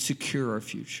and secure our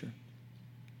future.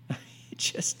 You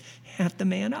just have to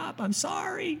man up. I'm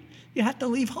sorry. You have to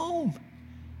leave home.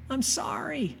 I'm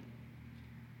sorry.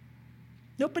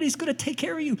 Nobody's going to take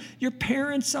care of you. Your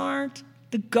parents aren't.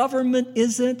 The government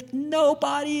isn't.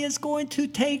 Nobody is going to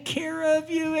take care of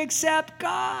you except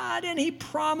God, and he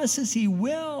promises he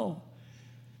will.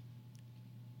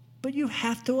 But you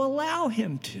have to allow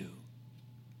him to.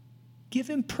 Give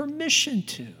him permission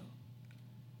to.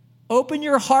 Open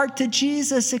your heart to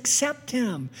Jesus. Accept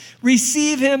him.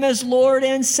 Receive him as Lord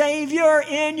and Savior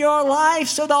in your life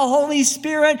so the Holy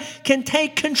Spirit can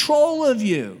take control of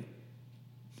you.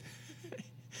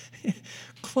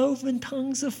 Cloven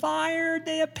tongues of fire,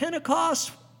 day of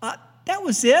Pentecost. That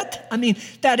was it. I mean,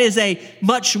 that is a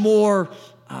much more,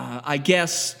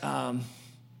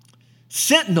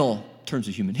 sentinel in terms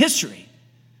of human history.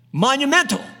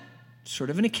 Monumental sort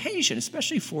of an occasion,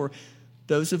 especially for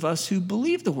those of us who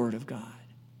believe the Word of God.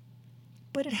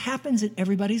 But it happens in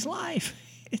everybody's life.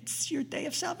 It's your day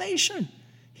of salvation.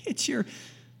 It's your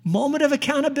moment of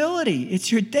accountability.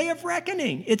 It's your day of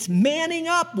reckoning. It's manning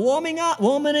up,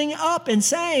 womaning up and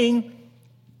saying,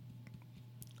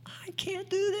 I can't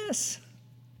do this.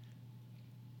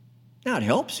 Now, it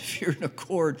helps if you're in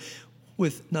accord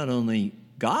with not only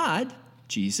God,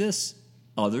 Jesus,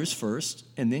 others first,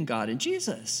 and then God and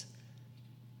Jesus.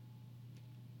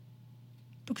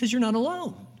 Because you're not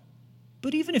alone.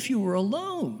 But even if you were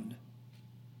alone,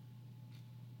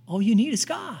 all you need is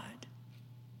God,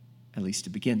 at least to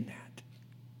begin that.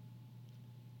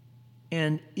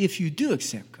 And if you do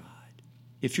accept God,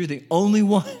 if you're the only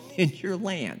one in your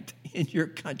land, in your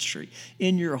country,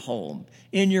 in your home,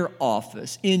 in your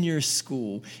office, in your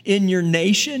school, in your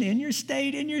nation, in your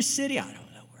state, in your city, I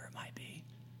don't know where it might be,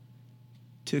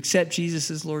 to accept Jesus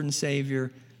as Lord and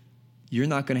Savior, you're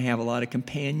not going to have a lot of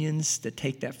companions that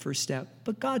take that first step,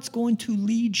 but God's going to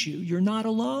lead you. You're not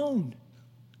alone.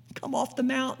 Come off the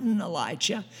mountain,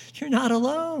 Elijah. You're not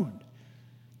alone.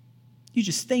 You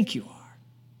just think you are,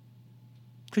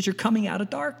 because you're coming out of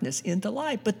darkness into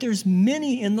light. But there's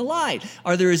many in the light.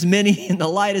 Are there as many in the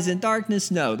light as in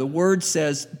darkness? No. The word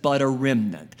says, but a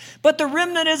remnant. But the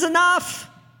remnant is enough.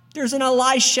 There's an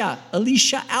Elisha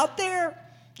out there.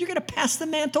 You're going to pass the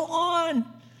mantle on.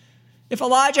 If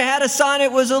Elijah had a son,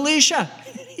 it was Elisha.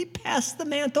 He passed the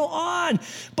mantle on.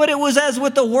 But it was as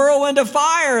with the whirlwind of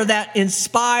fire that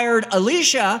inspired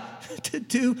Elisha to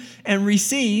do and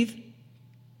receive,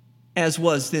 as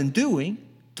was then doing,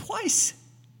 twice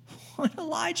what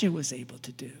Elijah was able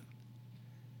to do.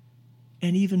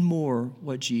 And even more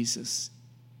what Jesus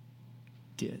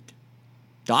did.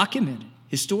 Documented,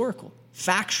 historical,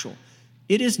 factual.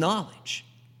 It is knowledge.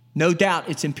 No doubt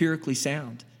it's empirically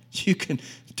sound. You can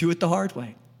do it the hard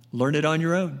way. Learn it on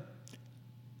your own.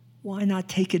 Why not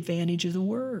take advantage of the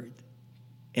word?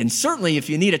 And certainly if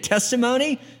you need a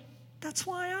testimony, that's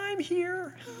why I'm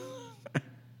here.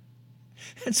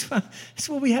 That's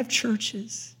why we have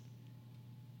churches.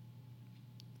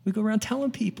 We go around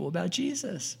telling people about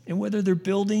Jesus. And whether they're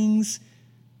buildings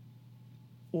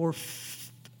or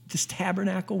this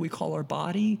tabernacle we call our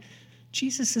body,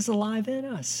 Jesus is alive in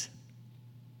us.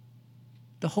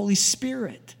 The Holy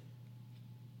Spirit.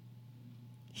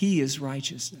 He is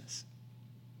righteousness.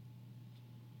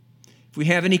 If we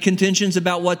have any contentions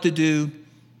about what to do,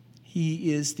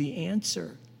 He is the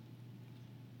answer.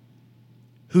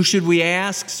 Who should we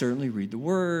ask? Certainly read the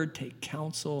Word, take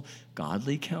counsel,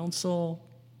 godly counsel.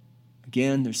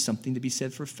 Again, there's something to be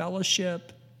said for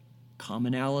fellowship,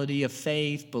 commonality of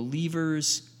faith,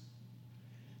 believers.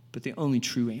 But the only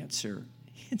true answer,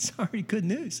 it's already good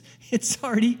news. It's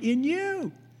already in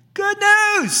you. Good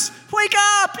news! Wake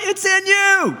up! It's in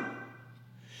you!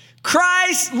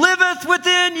 Christ liveth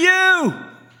within you!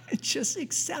 Just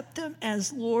accept Him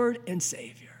as Lord and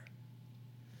Savior.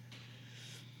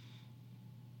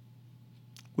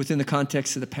 Within the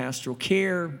context of the pastoral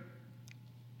care,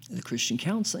 the Christian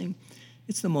counseling,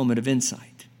 it's the moment of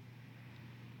insight.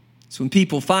 So when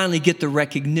people finally get the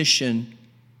recognition,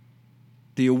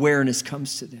 the awareness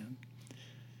comes to them,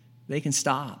 they can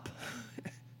stop.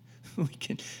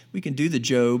 We can do the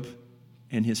Job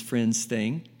and his friends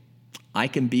thing. I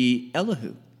can be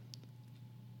Elihu.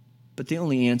 But the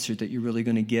only answer that you're really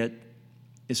going to get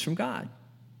is from God.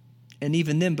 And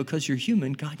even then, because you're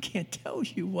human, God can't tell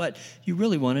you what you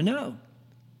really want to know.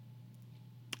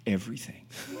 Everything.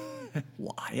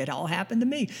 Why it all happened to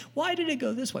me? Why did it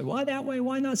go this way? Why that way?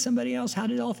 Why not somebody else? How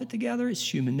did it all fit together?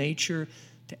 It's human nature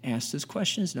to ask those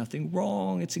questions. Nothing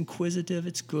wrong. It's inquisitive.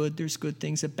 It's good. There's good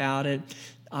things about it.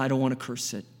 I don't want to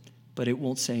curse it, but it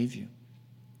won't save you.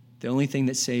 The only thing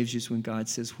that saves you is when God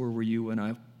says, where were you when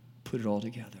I put it all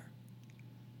together?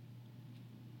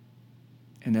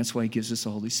 And that's why He gives us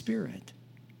the Holy Spirit.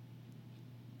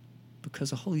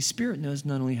 Because the Holy Spirit knows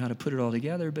not only how to put it all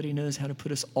together, but He knows how to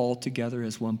put us all together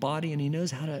as one body, and He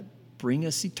knows how to bring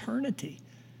us eternity.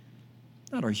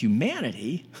 Not our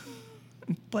humanity,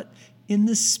 but in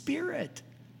the Spirit.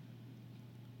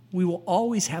 We will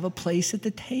always have a place at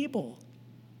the table.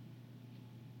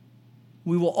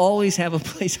 We will always have a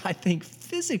place, I think,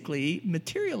 physically,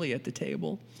 materially at the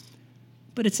table,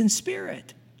 but it's in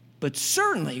spirit. But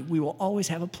certainly, we will always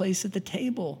have a place at the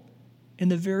table, in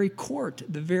the very court,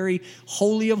 the very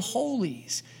holy of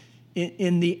holies,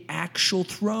 in the actual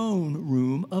throne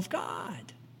room of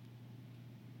God.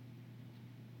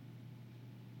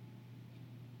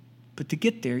 But to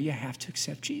get there, you have to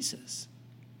accept Jesus.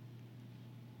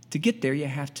 To get there, you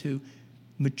have to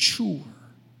mature.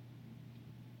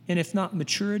 And if not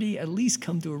maturity, at least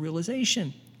come to a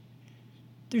realization.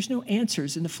 There's no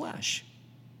answers in the flesh.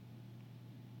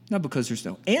 Not because there's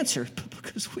no answer, but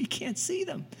because we can't see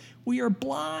them. We are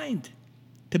blind.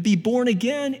 To be born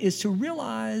again is to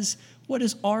realize what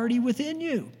is already within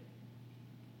you.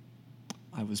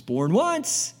 I was born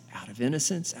once out of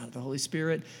innocence, out of the Holy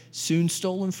Spirit, soon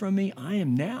stolen from me. I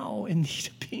am now in need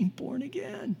of being born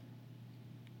again.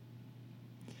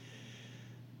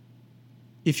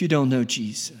 If you don't know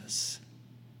Jesus,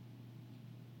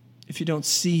 if you don't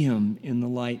see him in the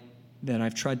light that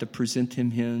I've tried to present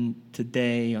him in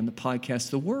today on the podcast,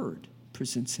 the Word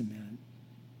presents him in,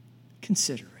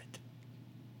 consider it.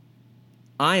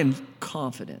 I am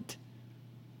confident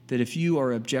that if you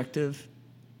are objective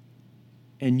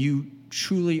and you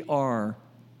truly are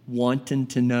wanting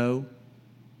to know,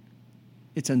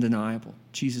 it's undeniable.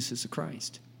 Jesus is the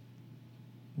Christ.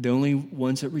 The only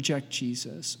ones that reject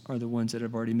Jesus are the ones that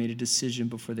have already made a decision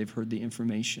before they've heard the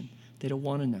information. They don't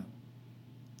want to know.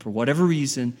 For whatever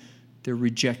reason, they're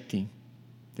rejecting.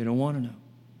 They don't want to know.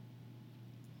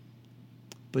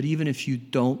 But even if you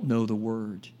don't know the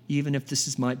Word, even if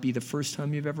this might be the first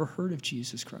time you've ever heard of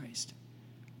Jesus Christ,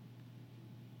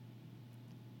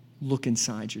 look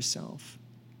inside yourself.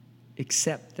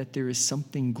 Accept that there is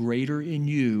something greater in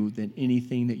you than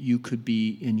anything that you could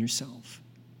be in yourself.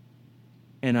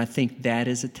 And I think that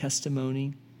is a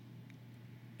testimony,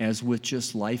 as with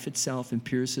just life itself,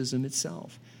 empiricism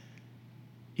itself.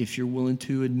 If you're willing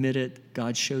to admit it,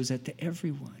 God shows that to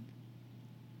everyone.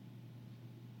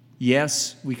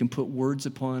 Yes, we can put words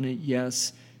upon it.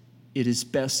 Yes, it is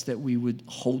best that we would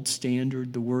hold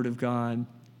standard the Word of God.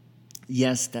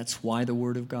 Yes, that's why the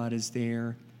Word of God is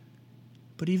there.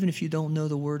 But even if you don't know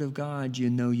the Word of God, you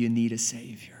know you need a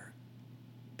Savior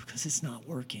because it's not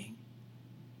working.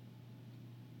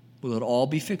 Will it all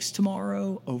be fixed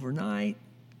tomorrow, overnight?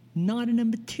 Not in a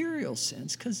material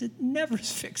sense, because it never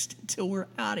is fixed until we're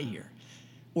out of here.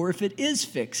 Or if it is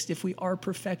fixed, if we are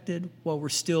perfected while we're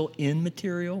still in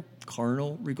material,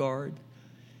 carnal regard,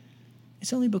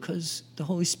 it's only because the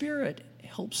Holy Spirit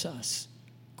helps us.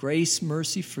 Grace,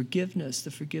 mercy, forgiveness,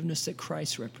 the forgiveness that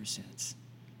Christ represents.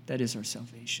 That is our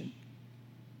salvation.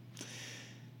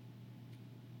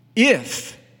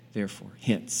 If, therefore,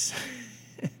 hence,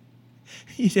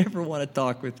 you'd ever want to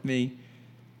talk with me,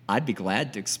 I'd be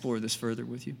glad to explore this further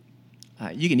with you.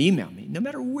 You can email me, no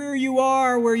matter where you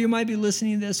are, where you might be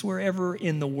listening to this, wherever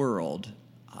in the world.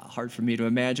 Hard for me to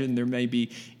imagine there may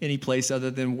be any place other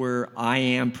than where I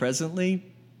am presently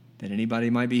that anybody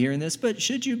might be hearing this. But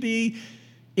should you be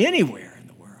anywhere in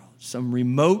the world, some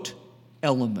remote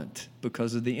element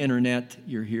because of the internet,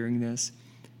 you're hearing this,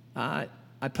 I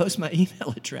post my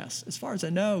email address. As far as I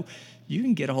know, you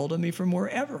can get a hold of me from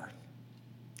wherever.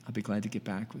 I'll be glad to get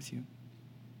back with you.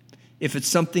 If it's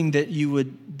something that you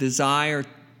would desire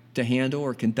to handle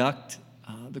or conduct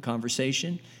the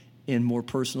conversation in more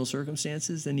personal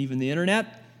circumstances than even the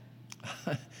internet,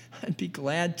 I'd be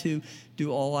glad to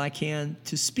do all I can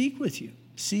to speak with you,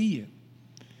 see you.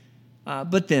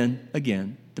 But then,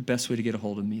 again, the best way to get a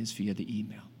hold of me is via the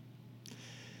email.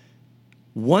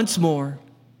 Once more,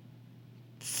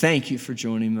 thank you for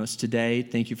joining us today.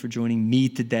 Thank you for joining me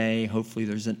today. Hopefully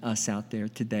there's an us out there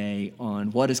today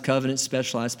on What is Covenant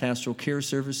Specialized Pastoral Care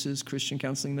Services Christian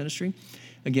Counseling Ministry.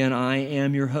 Again, I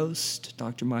am your host,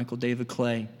 Dr. Michael David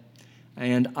Clay,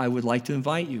 and I would like to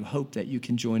invite you, hope that you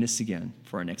can join us again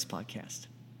for our next podcast.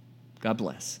 God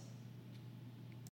bless.